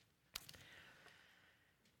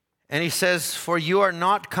 And he says, "For you are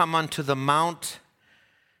not come unto the mount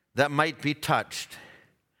that might be touched,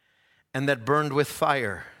 and that burned with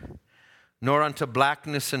fire, nor unto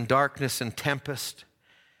blackness and darkness and tempest."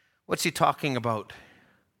 What's he talking about?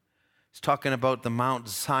 He's talking about the Mount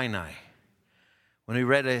Sinai. When we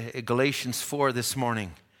read Galatians 4 this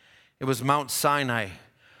morning, it was Mount Sinai,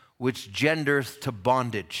 which gendereth to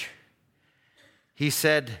bondage. He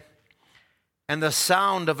said, "And the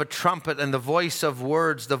sound of a trumpet and the voice of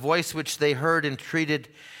words, the voice which they heard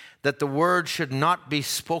entreated that the word should not be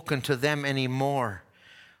spoken to them any more.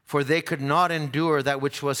 for they could not endure that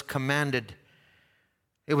which was commanded.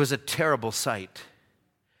 It was a terrible sight.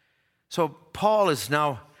 So Paul is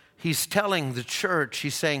now, he's telling the church,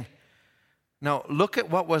 he's saying, now look at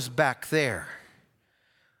what was back there.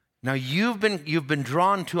 Now you've been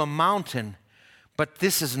drawn to a mountain, but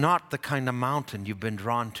this is not the kind of mountain you've been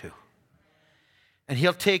drawn to. And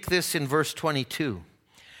he'll take this in verse 22.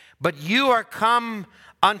 But you are come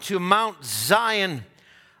unto Mount Zion,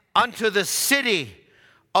 unto the city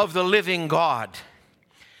of the living God,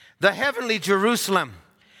 the heavenly Jerusalem,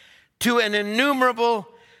 to an innumerable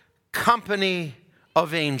company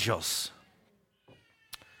of angels.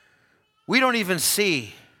 We don't even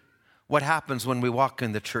see what happens when we walk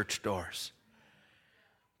in the church doors.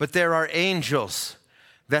 But there are angels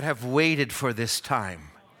that have waited for this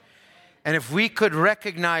time. And if we could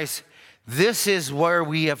recognize this is where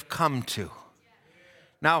we have come to.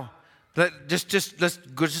 Now, let's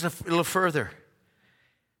go just a little further.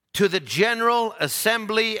 To the general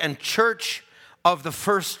assembly and church of the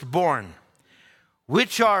firstborn,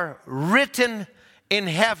 which are written in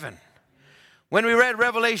heaven. When we read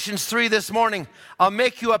Revelations 3 this morning, I'll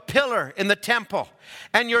make you a pillar in the temple,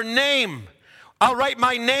 and your name, I'll write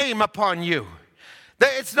my name upon you.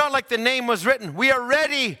 It's not like the name was written. We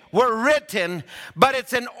already were written, but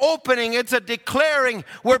it's an opening, it's a declaring.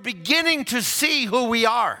 We're beginning to see who we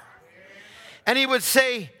are. And he would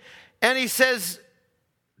say, and he says,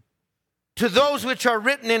 to those which are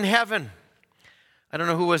written in heaven. I don't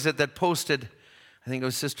know who was it that posted, I think it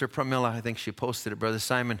was Sister Pramila, I think she posted it, Brother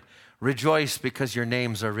Simon, rejoice because your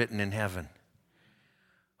names are written in heaven.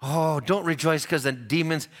 Oh, don't rejoice because the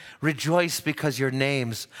demons, rejoice because your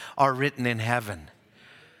names are written in heaven.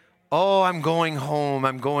 Oh, I'm going home,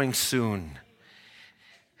 I'm going soon.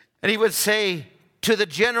 And he would say to the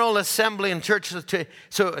general assembly and church,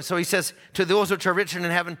 so he says, to those which are written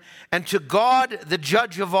in heaven, and to God, the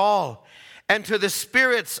judge of all, and to the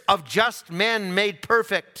spirits of just men made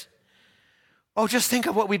perfect. Oh, just think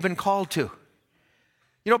of what we've been called to.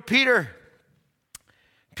 You know, Peter,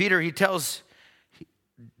 he tells,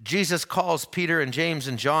 Jesus calls Peter and James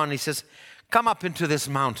and John, he says, come up into this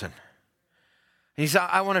mountain. And he said,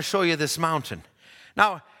 I want to show you this mountain.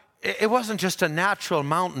 Now, it wasn't just a natural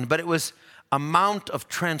mountain, but it was a mount of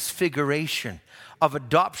transfiguration, of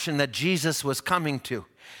adoption that Jesus was coming to.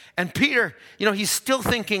 And Peter, you know, he's still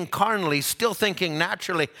thinking carnally, still thinking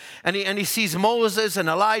naturally. And he sees Moses and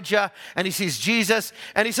Elijah, and he sees Jesus.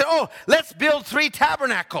 And he said, oh, let's build 3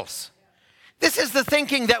 tabernacles. This is the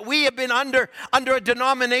thinking that we have been under a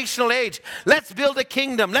denominational age. Let's build a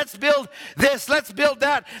kingdom. Let's build this. Let's build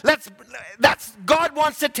that. God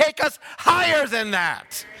wants to take us higher than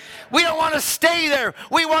that. We don't want to stay there.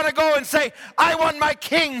 We want to go and say, I want my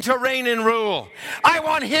king to reign and rule. I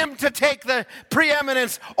want him to take the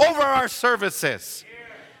preeminence over our services.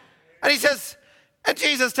 And he says, and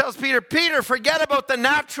Jesus tells Peter, Peter, forget about the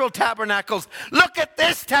natural tabernacles. Look at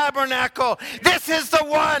this tabernacle. This is the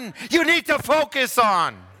one you need to focus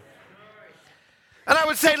on. And I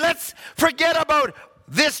would say, let's forget about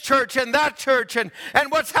this church and that church and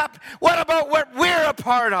what's happened. What about what we're a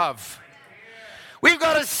part of? We've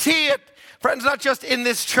got to see it, friends, not just in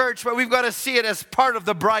this church, but we've got to see it as part of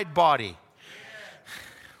the bride body.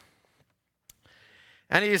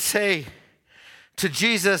 And you say to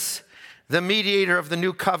Jesus, the mediator of the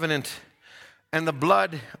new covenant, and the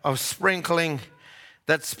blood of sprinkling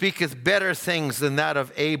that speaketh better things than that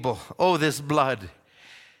of Abel. Oh, this blood.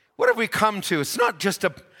 What have we come to? It's not just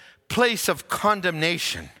a place of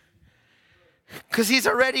condemnation, because he's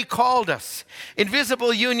already called us.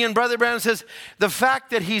 Invisible union, Brother Brown says, the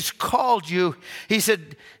fact that he's called you, he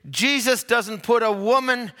said, Jesus doesn't put a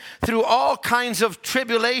woman through all kinds of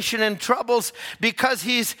tribulation and troubles because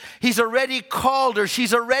he's already called her.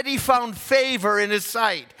 She's already found favor in his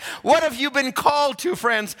sight. What have you been called to,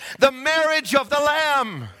 friends? The marriage of the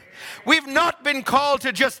Lamb. We've not been called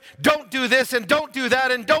to just don't do this and don't do that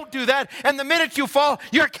and don't do that. And the minute you fall,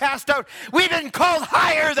 you're cast out. We've been called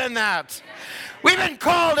higher than that. We've been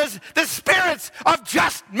called as the spirits of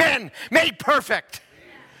just men made perfect.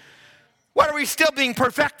 What, are we still being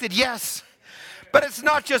perfected? Yes. But it's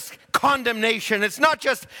not just condemnation. It's not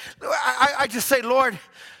just, I just say, Lord,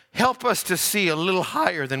 help us to see a little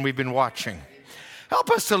higher than we've been watching. Help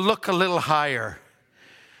us to look a little higher.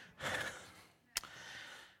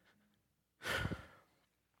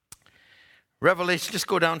 Revelation, just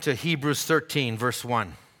go down to Hebrews 13, verse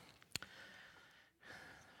 1.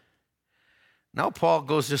 Now Paul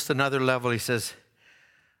goes just another level. He says,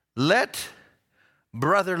 let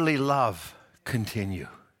brotherly love continue.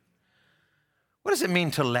 What does it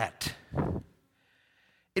mean to let?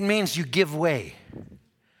 It means you give way.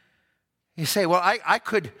 You say, well, I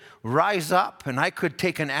could rise up and I could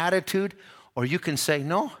take an attitude, or you can say,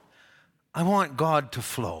 no, I want God to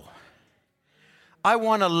flow. I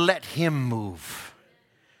want to let him move.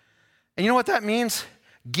 And you know what that means?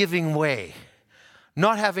 Giving way.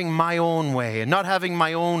 Not having my own way and not having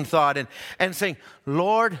my own thought and saying,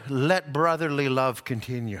 Lord, let brotherly love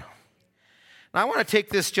continue. Now, I want to take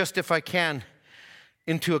this, just if I can,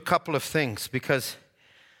 into a couple of things, because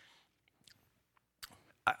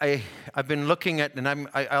I've been looking at, and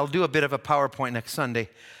I'll do a bit of a PowerPoint next Sunday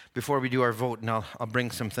before we do our vote, and I'll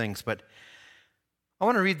bring some things. But I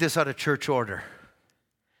want to read this out of church order.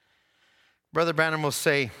 Brother Branham will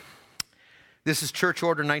say, this is Church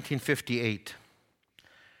Order 1958.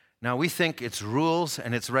 Now, we think it's rules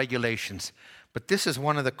and it's regulations, but this is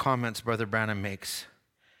one of the comments Brother Branham makes.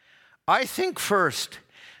 I think first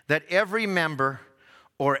that every member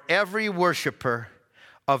or every worshiper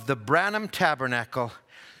of the Branham Tabernacle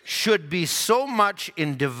should be so much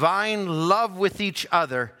in divine love with each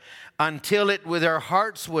other until their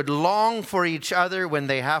hearts would long for each other when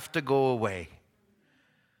they have to go away.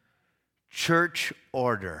 Church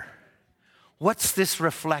order. What's this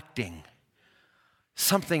reflecting?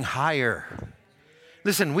 Something higher.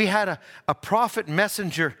 Listen, we had a prophet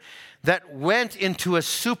messenger that went into a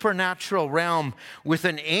supernatural realm with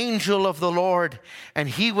an angel of the Lord, and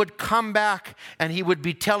he would come back and he would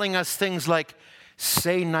be telling us things like,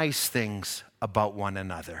 say nice things about one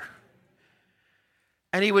another.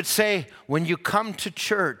 And he would say, when you come to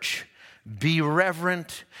church, be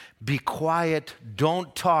reverent, be quiet,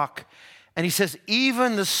 don't talk. And he says,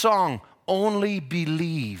 even the song, Only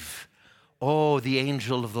Believe. Oh, the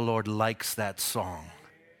angel of the Lord likes that song.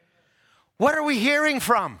 What are we hearing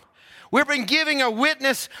from? We've been giving a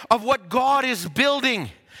witness of what God is building.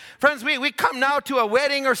 Friends, we come now to a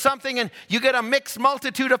wedding or something, and you get a mixed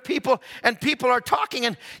multitude of people, and people are talking,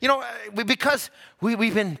 and, because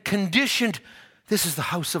we've been conditioned. This is the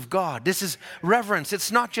house of God. This is reverence.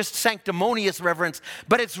 It's not just sanctimonious reverence,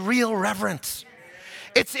 but it's real reverence.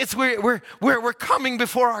 It's we're coming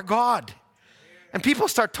before our God. And people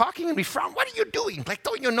start talking and we frown. What are you doing? Like,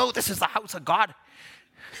 don't you know this is the house of God?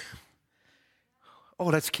 Oh,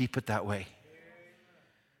 let's keep it that way.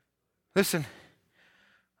 Listen,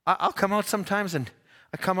 I'll come out sometimes, and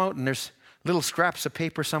I come out and there's little scraps of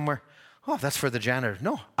paper somewhere. Oh, that's for the janitor.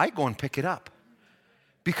 No, I go and pick it up.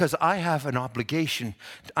 Because I have an obligation.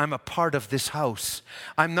 I'm a part of this house.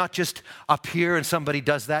 I'm not just up here and somebody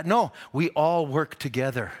does that. No, we all work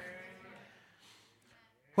together.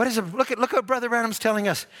 What is it? Look at what Brother Branham's telling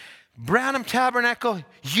us. Branham Tabernacle,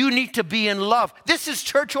 you need to be in love. This is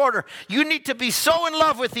church order. You need to be so in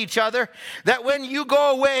love with each other that when you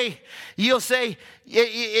go away, you'll say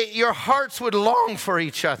your hearts would long for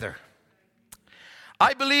each other.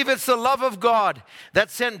 I believe it's the love of God that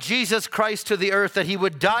sent Jesus Christ to the earth, that he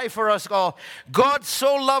would die for us all. God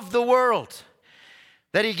so loved the world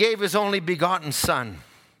that he gave his only begotten Son.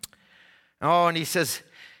 Oh, and he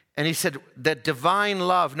said that divine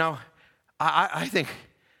love. Now, I think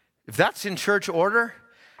if that's in church order,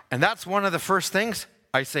 and that's one of the first things,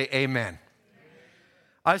 I say amen.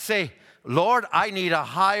 I say, Lord, I need a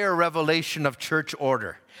higher revelation of church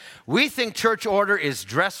order. We think church order is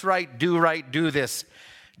dress right, do this.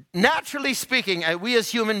 Naturally speaking, we as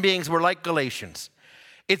human beings, we're like Galatians.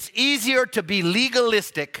 It's easier to be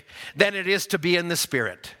legalistic than it is to be in the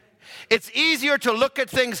Spirit. It's easier to look at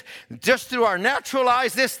things just through our natural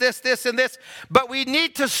eyes, this, and this. But we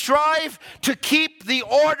need to strive to keep the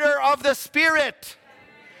order of the Spirit.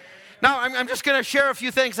 Now, I'm just going to share a few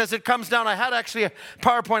things as it comes down. I had actually a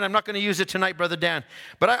PowerPoint. I'm not going to use it tonight, Brother Dan.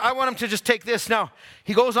 But I want him to just take this now.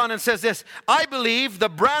 He goes on and says this. I believe the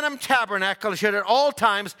Branham Tabernacle should at all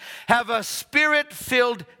times have a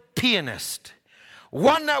Spirit-filled pianist.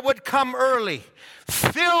 One that would come early,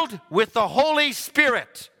 filled with the Holy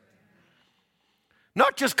Spirit.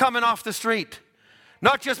 Not just coming off the street.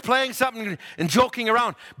 Not just playing something and joking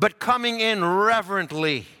around, but coming in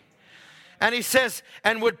reverently. And he says,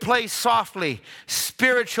 and would play softly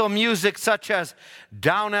spiritual music such as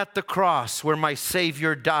Down at the Cross where my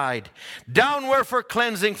Savior died. Down where for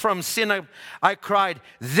cleansing from sin I cried.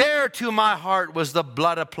 There to my heart was the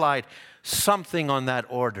blood applied. Something on that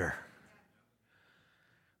order.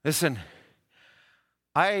 Listen,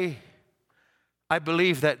 I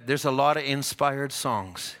believe that there's a lot of inspired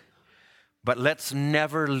songs, but let's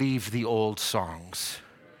never leave the old songs.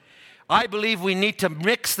 I believe we need to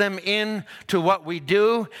mix them in to what we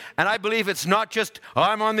do. And I believe it's not just,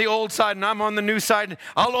 I'm on the old side and I'm on the new side.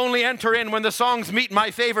 I'll only enter in when the songs meet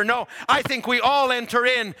my favor. No, I think we all enter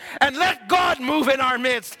in and let God move in our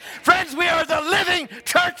midst. Friends, we are the living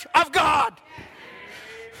church of God.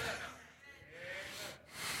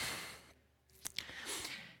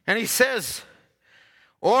 And he says,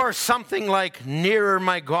 or something like, nearer,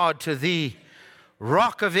 my God, to thee,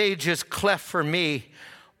 rock of ages cleft for me,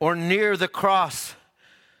 or near the cross.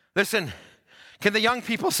 Listen, can the young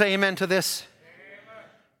people say amen to this?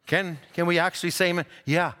 Can we actually say amen?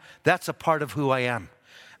 Yeah, that's a part of who I am.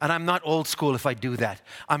 And I'm not old school if I do that.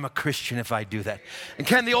 I'm a Christian if I do that. And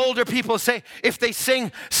can the older people say, if they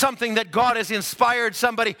sing something that God has inspired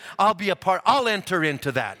somebody, I'll be a part, I'll enter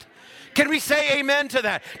into that. Can we say amen to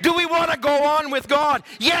that? Do we want to go on with God?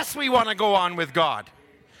 Yes, we want to go on with God.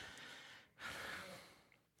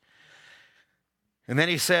 And then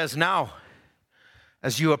he says, now,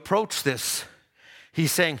 as you approach this,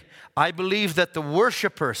 he's saying, I believe that the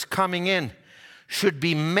worshipers coming in should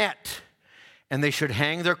be met, and they should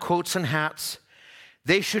hang their coats and hats.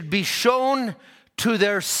 They should be shown to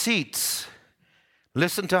their seats.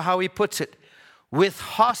 Listen to how he puts it. With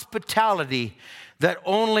hospitality that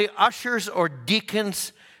only ushers or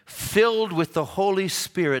deacons filled with the Holy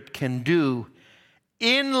Spirit can do,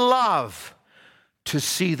 in love, to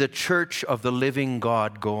see the church of the living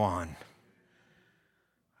God go on.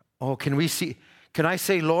 Oh, can I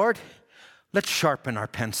say, Lord, let's sharpen our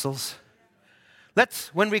pencils.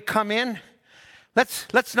 When we come in, let's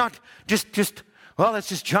not let's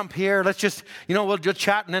just jump here. Let's just, we'll just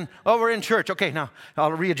chat and then, we're in church. Okay, now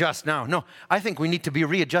I'll readjust now. No, I think we need to be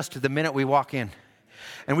readjusted the minute we walk in.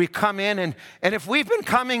 And we come in, and if we've been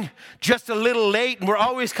coming just a little late, and we're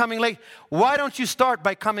always coming late, why don't you start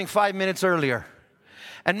by coming 5 minutes earlier?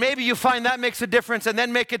 And maybe you find that makes a difference, and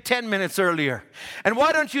then make it 10 minutes earlier. And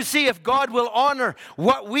why don't you see if God will honor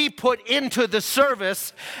what we put into the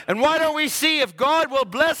service? And why don't we see if God will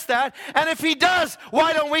bless that? And if he does,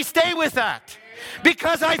 why don't we stay with that?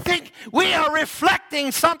 Because I think we are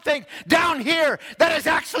reflecting something down here that is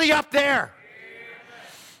actually up there.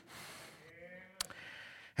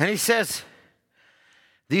 And he says,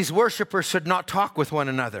 these worshipers should not talk with one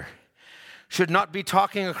another, should not be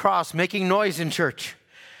talking across, making noise in church.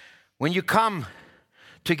 When you come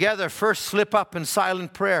together, first slip up in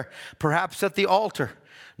silent prayer, perhaps at the altar.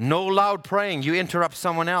 No loud praying. You interrupt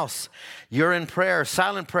someone else. You're in prayer,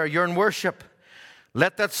 silent prayer. You're in worship.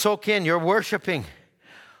 Let that soak in. You're worshiping.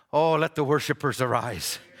 Oh, let the worshipers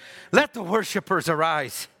arise. Let the worshipers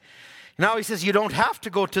arise. Now he says you don't have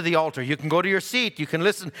to go to the altar. You can go to your seat. You can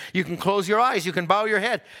listen. You can close your eyes. You can bow your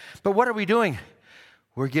head. But what are we doing?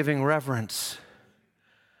 We're giving reverence.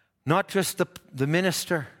 Not just the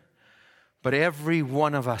minister, but every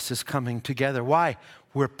one of us is coming together. Why?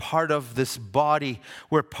 We're part of this body.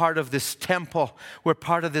 We're part of this temple. We're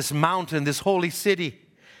part of this mountain, this holy city.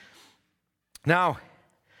 Now,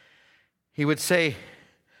 he would say,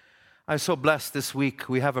 I'm so blessed this week.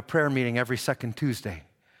 We have a prayer meeting every second Tuesday.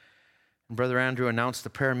 And Brother Andrew announced the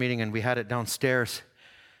prayer meeting, and we had it downstairs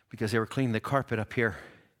because they were cleaning the carpet up here.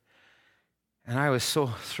 And I was so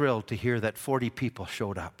thrilled to hear that 40 people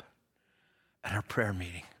showed up at our prayer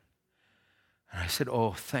meeting. And I said,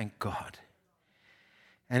 oh, thank God.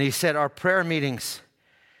 And he said, our prayer meetings,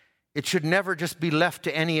 it should never just be left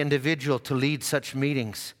to any individual to lead such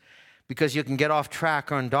meetings because you can get off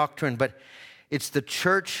track on doctrine, but it's the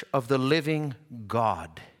church of the living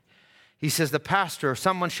God. He says the pastor or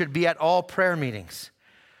someone should be at all prayer meetings.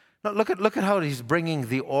 Now look at how he's bringing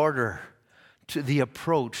the order to the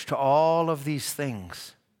approach to all of these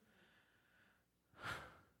things.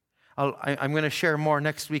 I'm going to share more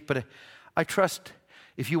next week, but I trust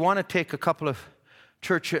if you want to take a couple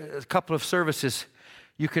of services,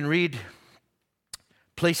 you can read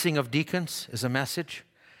Placing of Deacons as a message.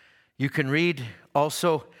 You can read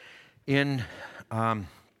also in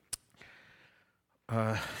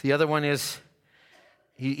the other one is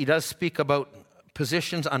he does speak about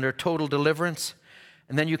positions under total deliverance,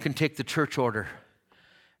 and then you can take the church order.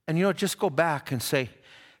 And just go back and say,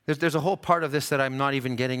 there's a whole part of this that I'm not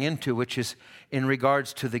even getting into, which is in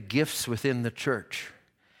regards to the gifts within the church.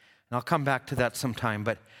 And I'll come back to that sometime,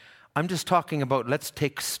 but I'm just talking about let's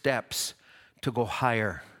take steps to go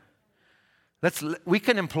higher. We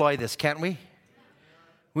can employ this, can't we?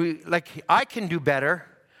 I can do better.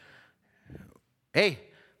 Hey,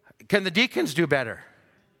 can the deacons do better?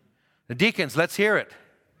 The deacons, let's hear it.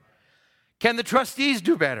 Can the trustees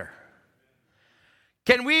do better?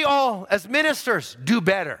 Can we all, as ministers, do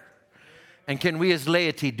better? And can we as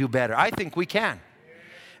laity do better? I think we can.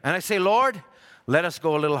 And I say, Lord, let us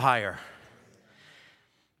go a little higher.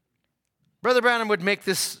 Brother Branham would make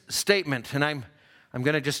this statement, and I'm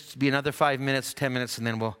going to just be another 5 minutes, 10 minutes, and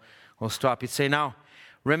then we'll stop. He'd say, now,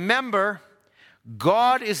 remember,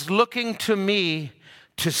 God is looking to me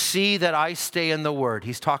to see that I stay in the Word.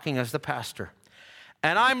 He's talking as the pastor.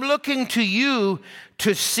 And I'm looking to you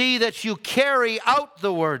to see that you carry out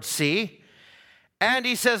the word see. And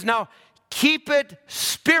he says, now keep it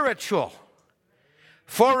spiritual.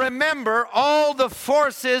 For remember, all the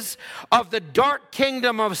forces of the dark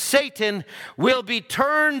kingdom of Satan will be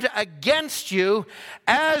turned against you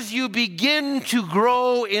as you begin to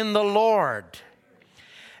grow in the Lord.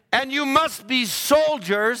 And you must be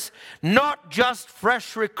soldiers, not just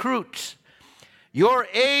fresh recruits. You're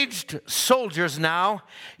aged soldiers now.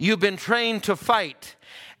 You've been trained to fight.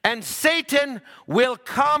 And Satan will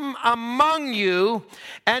come among you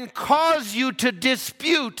and cause you to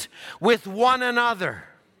dispute with one another.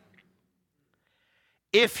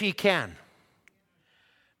 If he can.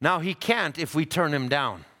 Now he can't if we turn him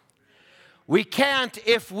down. We can't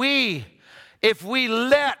if we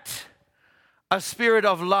let a spirit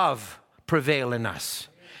of love prevail in us.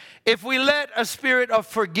 If we let a spirit of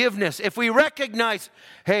forgiveness, if we recognize,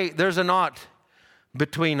 hey, there's a knot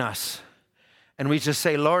between us. And we just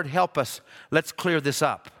say, Lord, help us. Let's clear this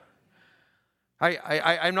up.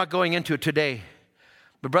 I'm not going into it today.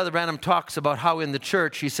 But Brother Branham talks about how in the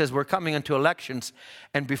church, he says, we're coming into elections.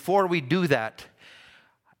 And before we do that,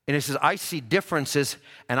 and he says, I see differences,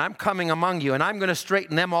 and I'm coming among you, and I'm going to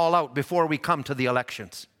straighten them all out before we come to the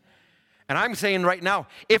elections. And I'm saying right now,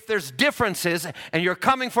 if there's differences, and you're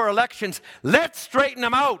coming for elections, let's straighten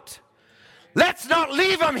them out. Let's not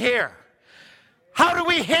leave them here. How do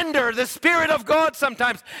we hinder the Spirit of God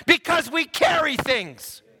sometimes? Because we carry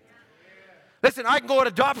things. Listen, I can go at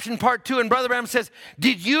adoption part 2, and Brother Branham says,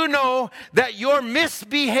 did you know that your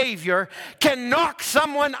misbehavior can knock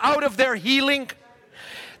someone out of their healing?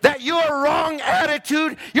 That your wrong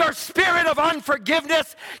attitude, your spirit of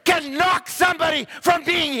unforgiveness can knock somebody from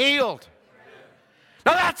being healed.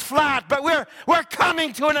 Now that's flat, but we're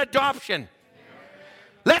coming to an adoption.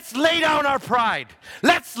 Let's lay down our pride.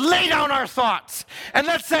 Let's lay down our thoughts. And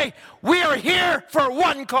let's say, we are here for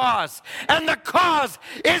one cause. And the cause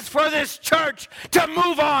is for this church to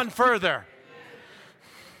move on further.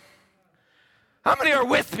 How many are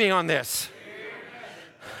with me on this?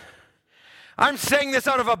 I'm saying this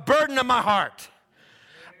out of a burden of my heart.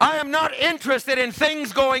 I am not interested in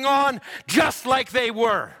things going on just like they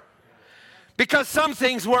were. Because some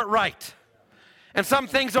things weren't right. And some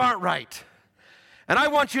things aren't right. And I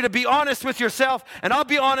want you to be honest with yourself, and I'll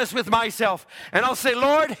be honest with myself. And I'll say,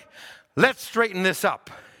 Lord, let's straighten this up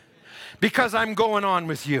because I'm going on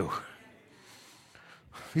with you.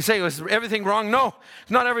 You say, is everything wrong? No,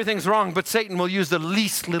 not everything's wrong, but Satan will use the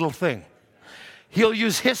least little thing. He'll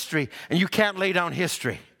use history, and you can't lay down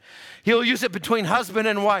history. He'll use it between husband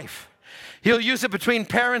and wife. He'll use it between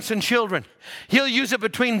parents and children. He'll use it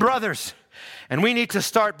between brothers. And we need to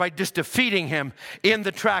start by just defeating him in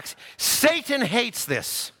the tracks. Satan hates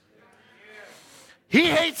this. He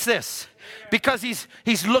hates this because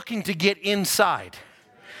he's looking to get inside.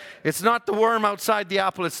 It's not the worm outside the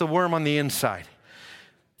apple, it's the worm on the inside.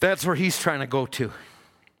 That's where he's trying to go to.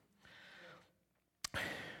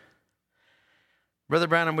 Brother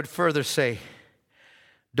Branham would further say,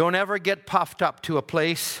 don't ever get puffed up to a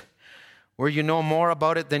place where you know more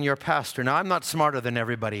about it than your pastor. Now, I'm not smarter than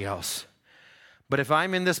everybody else. But if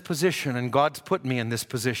I'm in this position and God's put me in this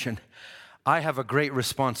position, I have a great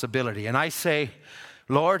responsibility. And I say,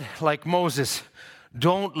 Lord, like Moses,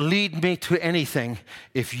 don't lead me to anything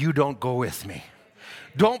if you don't go with me.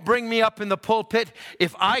 Don't bring me up in the pulpit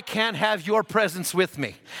if I can't have your presence with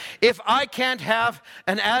me. If I can't have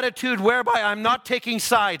an attitude whereby I'm not taking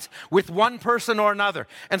sides with one person or another.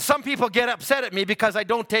 And some people get upset at me because I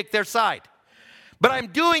don't take their side. But I'm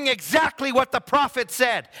doing exactly what the prophet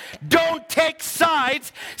said. Don't take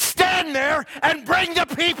sides. Stand there and bring the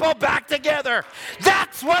people back together.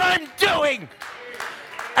 That's what I'm doing.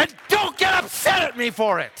 And don't get upset at me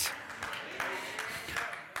for it.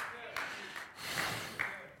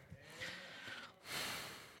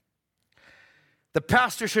 The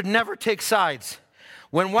pastor should never take sides.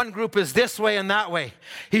 When one group is this way and that way,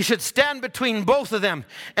 he should stand between both of them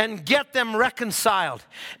and get them reconciled.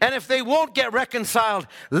 And if they won't get reconciled,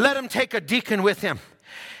 let him take a deacon with him.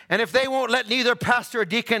 And if they won't let neither pastor or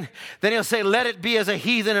deacon, then he'll say, let it be as a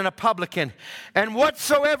heathen and a publican. And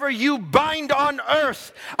whatsoever you bind on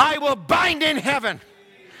earth, I will bind in heaven.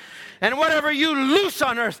 And whatever you loose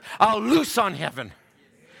on earth, I'll loose on heaven.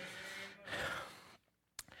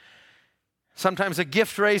 Sometimes a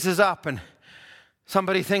gift raises up and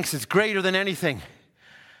somebody thinks it's greater than anything.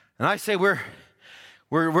 And I say we're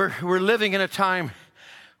living in a time,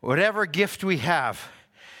 whatever gift we have,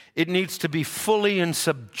 it needs to be fully in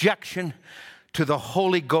subjection to the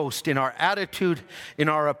Holy Ghost in our attitude, in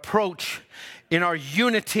our approach, in our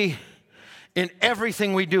unity, in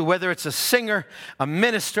everything we do, whether it's a singer, a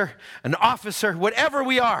minister, an officer, whatever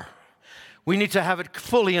we are, we need to have it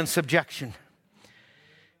fully in subjection.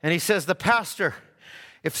 And he says the pastor,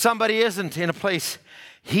 if somebody isn't in a place,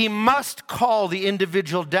 he must call the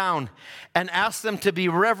individual down and ask them to be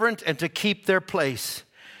reverent and to keep their place.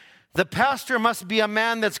 The pastor must be a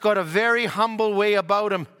man that's got a very humble way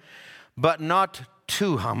about him, but not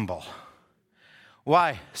too humble.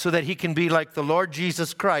 Why? So that he can be like the Lord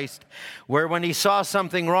Jesus Christ, where when he saw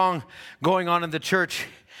something wrong going on in the church,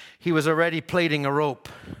 he was already plaiting a rope.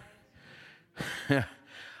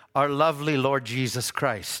 Our lovely Lord Jesus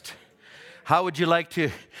Christ. How would you like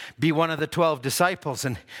to be one of the 12 disciples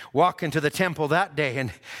and walk into the temple that day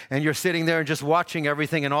and you're sitting there and just watching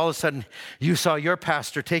everything, and all of a sudden you saw your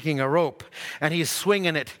pastor taking a rope and he's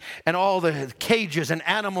swinging it and all the cages and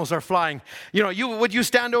animals are flying. Would you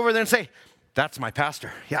stand over there and say, "That's my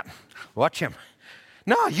pastor. Yeah, watch him"?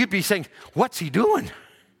 No, you'd be saying, "What's he doing?"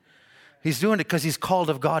 He's doing it because he's called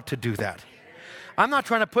of God to do that. I'm not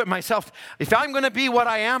trying to put myself, if I'm going to be what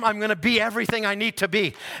I am, I'm going to be everything I need to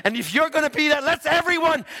be. And if you're going to be that, let's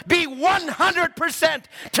everyone be 100%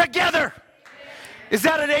 together. Is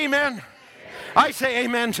that an amen? I say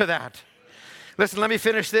amen to that. Listen, let me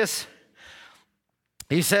finish this.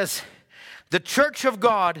 He says, the church of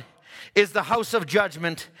God is the house of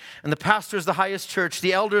judgment, and the pastor is the highest church.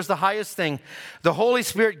 The elder is the highest thing. The Holy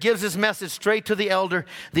Spirit gives his message straight to the elder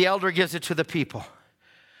gives it to the people.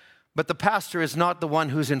 But the pastor is not the one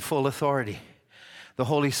who's in full authority. The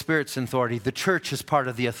Holy Spirit's in authority. The church is part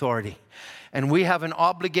of the authority. And we have an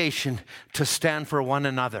obligation to stand for one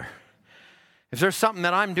another. If there's something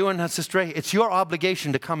that I'm doing that's astray, it's your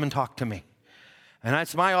obligation to come and talk to me. And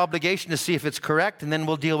it's my obligation to see if it's correct, and then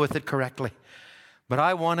we'll deal with it correctly. But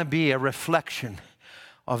I want to be a reflection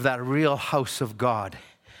of that real house of God.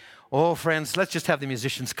 Oh, friends, let's just have the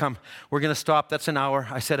musicians come. We're going to stop. That's an hour.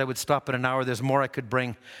 I said I would stop at an hour. There's more I could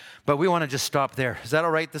bring. But we want to just stop there. Is that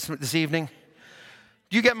all right this evening?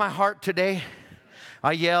 Do you get my heart today?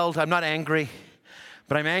 I yelled. I'm not angry.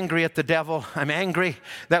 But I'm angry at the devil. I'm angry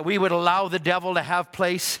that we would allow the devil to have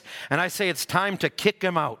place. And I say it's time to kick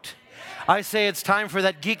him out. I say it's time for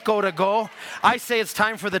that geeko to go. I say it's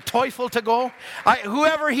time for the Teufel to go.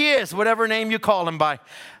 Whoever he is, whatever name you call him by,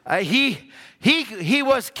 he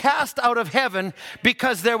was cast out of heaven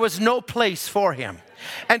because there was no place for him.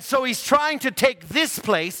 And so he's trying to take this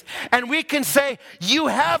place, and we can say, you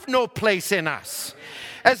have no place in us.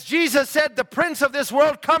 As Jesus said, the prince of this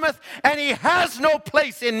world cometh, and he has no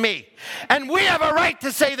place in me. And we have a right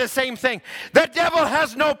to say the same thing. The devil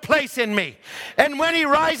has no place in me. And when he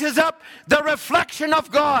rises up, the reflection of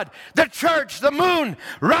God, the church, the moon,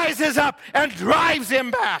 rises up and drives him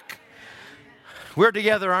back. We're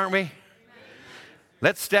together, aren't we?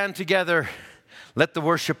 Let's stand together. Let the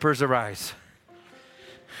worshipers arise.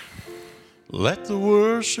 Let the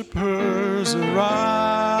worshipers arise.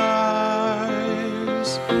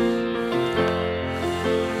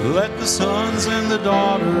 Let the sons and the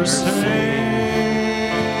daughters sing.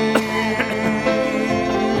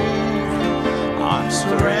 I'm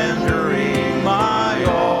surrendering my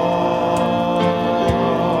all.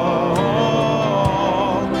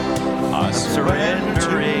 I'm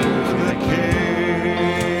surrendering to the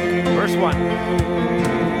King. Verse 1.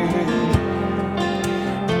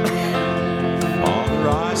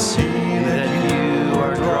 I see that you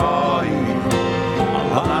are drawing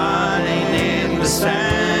a line in the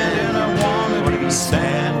sand, and I want to be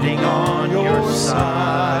standing on your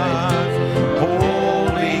side,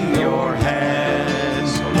 holding your hand.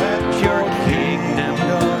 So let your kingdom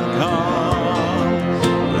come,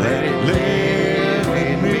 let it live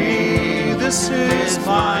in me. This is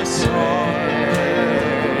my prayer,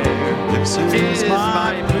 this is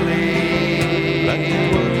my plea. Let the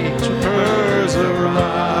worshipers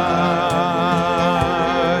arise.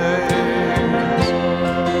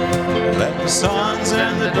 Let the sons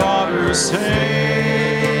and the daughters sing.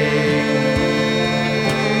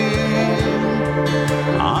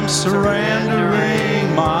 I'm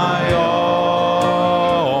surrendering my all.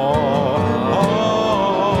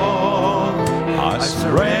 I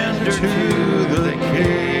surrender to the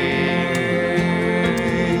King.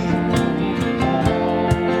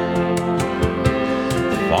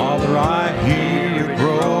 Father, I hear it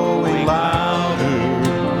growing louder,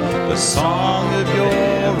 the song of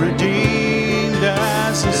your redeemed,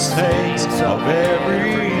 as the saints of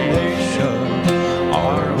every nation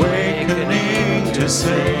are awakening to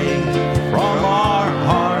sing. From our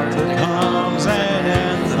heart that comes an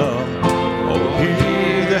anthem. Oh,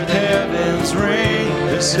 hear the heavens ring.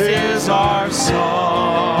 This is our song,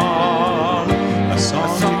 a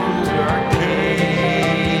song to our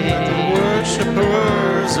King. Let the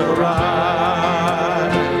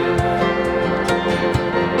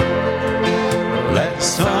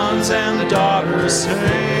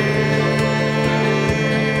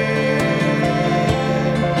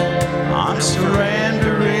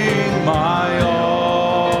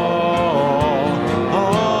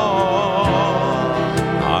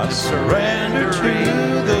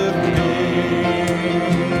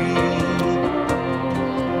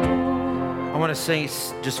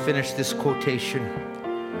just finish this quotation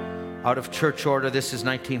out of church order. This is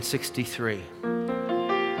 1963.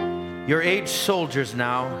 You're aged soldiers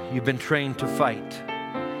now. You've been trained to fight.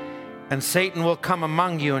 And Satan will come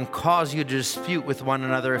among you and cause you to dispute with one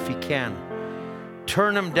another if he can.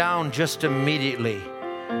 Turn him down just immediately.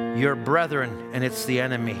 You're brethren, and it's the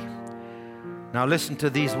enemy. Now listen to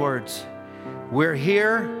these words. We're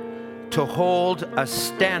here to hold a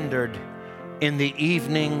standard in the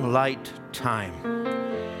evening light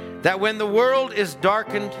time. That when the world is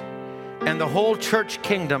darkened and the whole church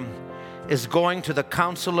kingdom is going to the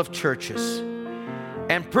council of churches,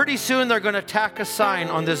 and pretty soon they're going to tack a sign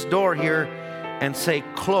on this door here and say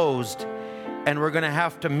closed, and we're going to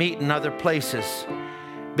have to meet in other places,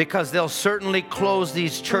 because they'll certainly close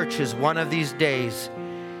these churches one of these days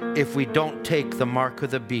if we don't take the mark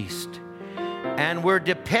of the beast. And we're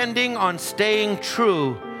depending on staying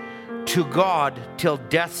true to God till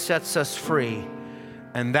death sets us free.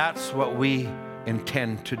 And that's what we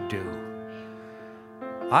intend to do.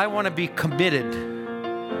 I want to be committed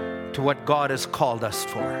to what God has called us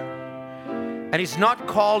for. And He's not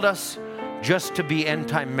called us just to be End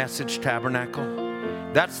Time Message Tabernacle.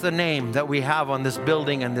 That's the name that we have on this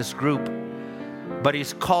building and this group. But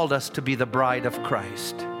He's called us to be the bride of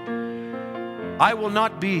Christ. I will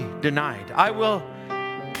not be denied. I will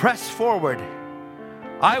press forward.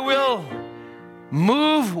 I will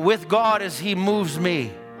move with God as He moves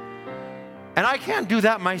me. And I can't do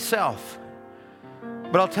that myself.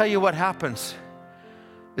 But I'll tell you what happens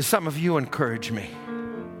is some of you encourage me.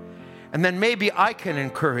 And then maybe I can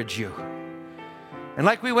encourage you. And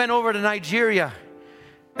like we went over to Nigeria,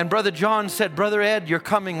 and Brother John said, Brother Ed, your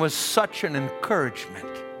coming was such an encouragement.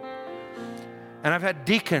 And I've had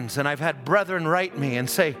deacons and I've had brethren write me and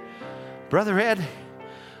say, Brother Ed,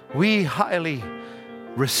 we highly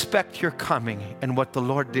respect your coming and what the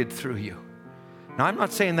Lord did through you. Now, I'm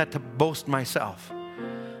not saying that to boast myself.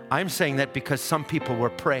 I'm saying that because some people were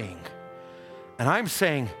praying. And I'm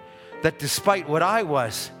saying that despite what I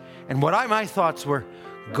was and what my thoughts were,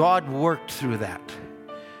 God worked through that.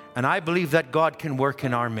 And I believe that God can work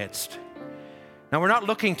in our midst. Now, we're not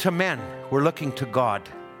looking to men. We're looking to God.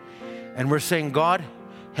 And we're saying, God,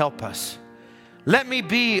 help us. Let me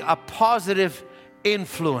be a positive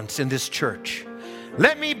influence in this church.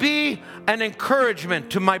 Let me be an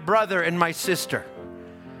encouragement to my brother and my sister.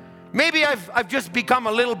 Maybe I've just become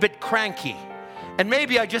a little bit cranky. And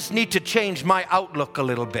maybe I just need to change my outlook a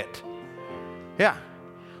little bit. Yeah.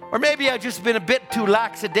 Or maybe I've just been a bit too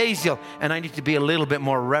lackadaisical and I need to be a little bit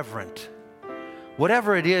more reverent.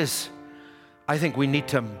 Whatever it is, I think we need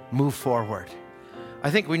to move forward. I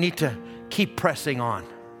think we need to keep pressing on.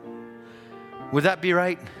 Would that be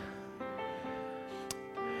right?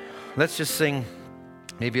 Let's just sing,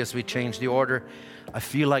 maybe as we change the order, I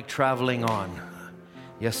feel like traveling on.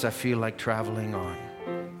 Yes, I feel like traveling on.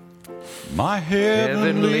 My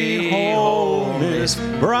heavenly home is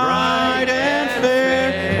bright and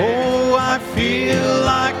fair. Oh, I feel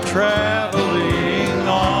like traveling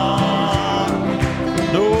on.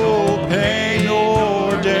 No pain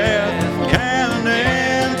or death can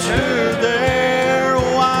enter there.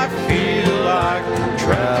 Oh, I feel like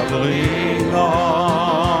traveling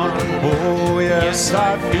on. Oh, yes,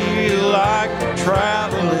 I feel like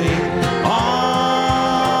traveling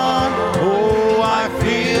on. Oh, I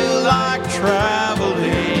feel like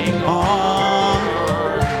traveling on.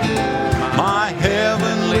 My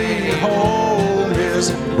heavenly home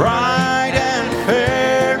is bright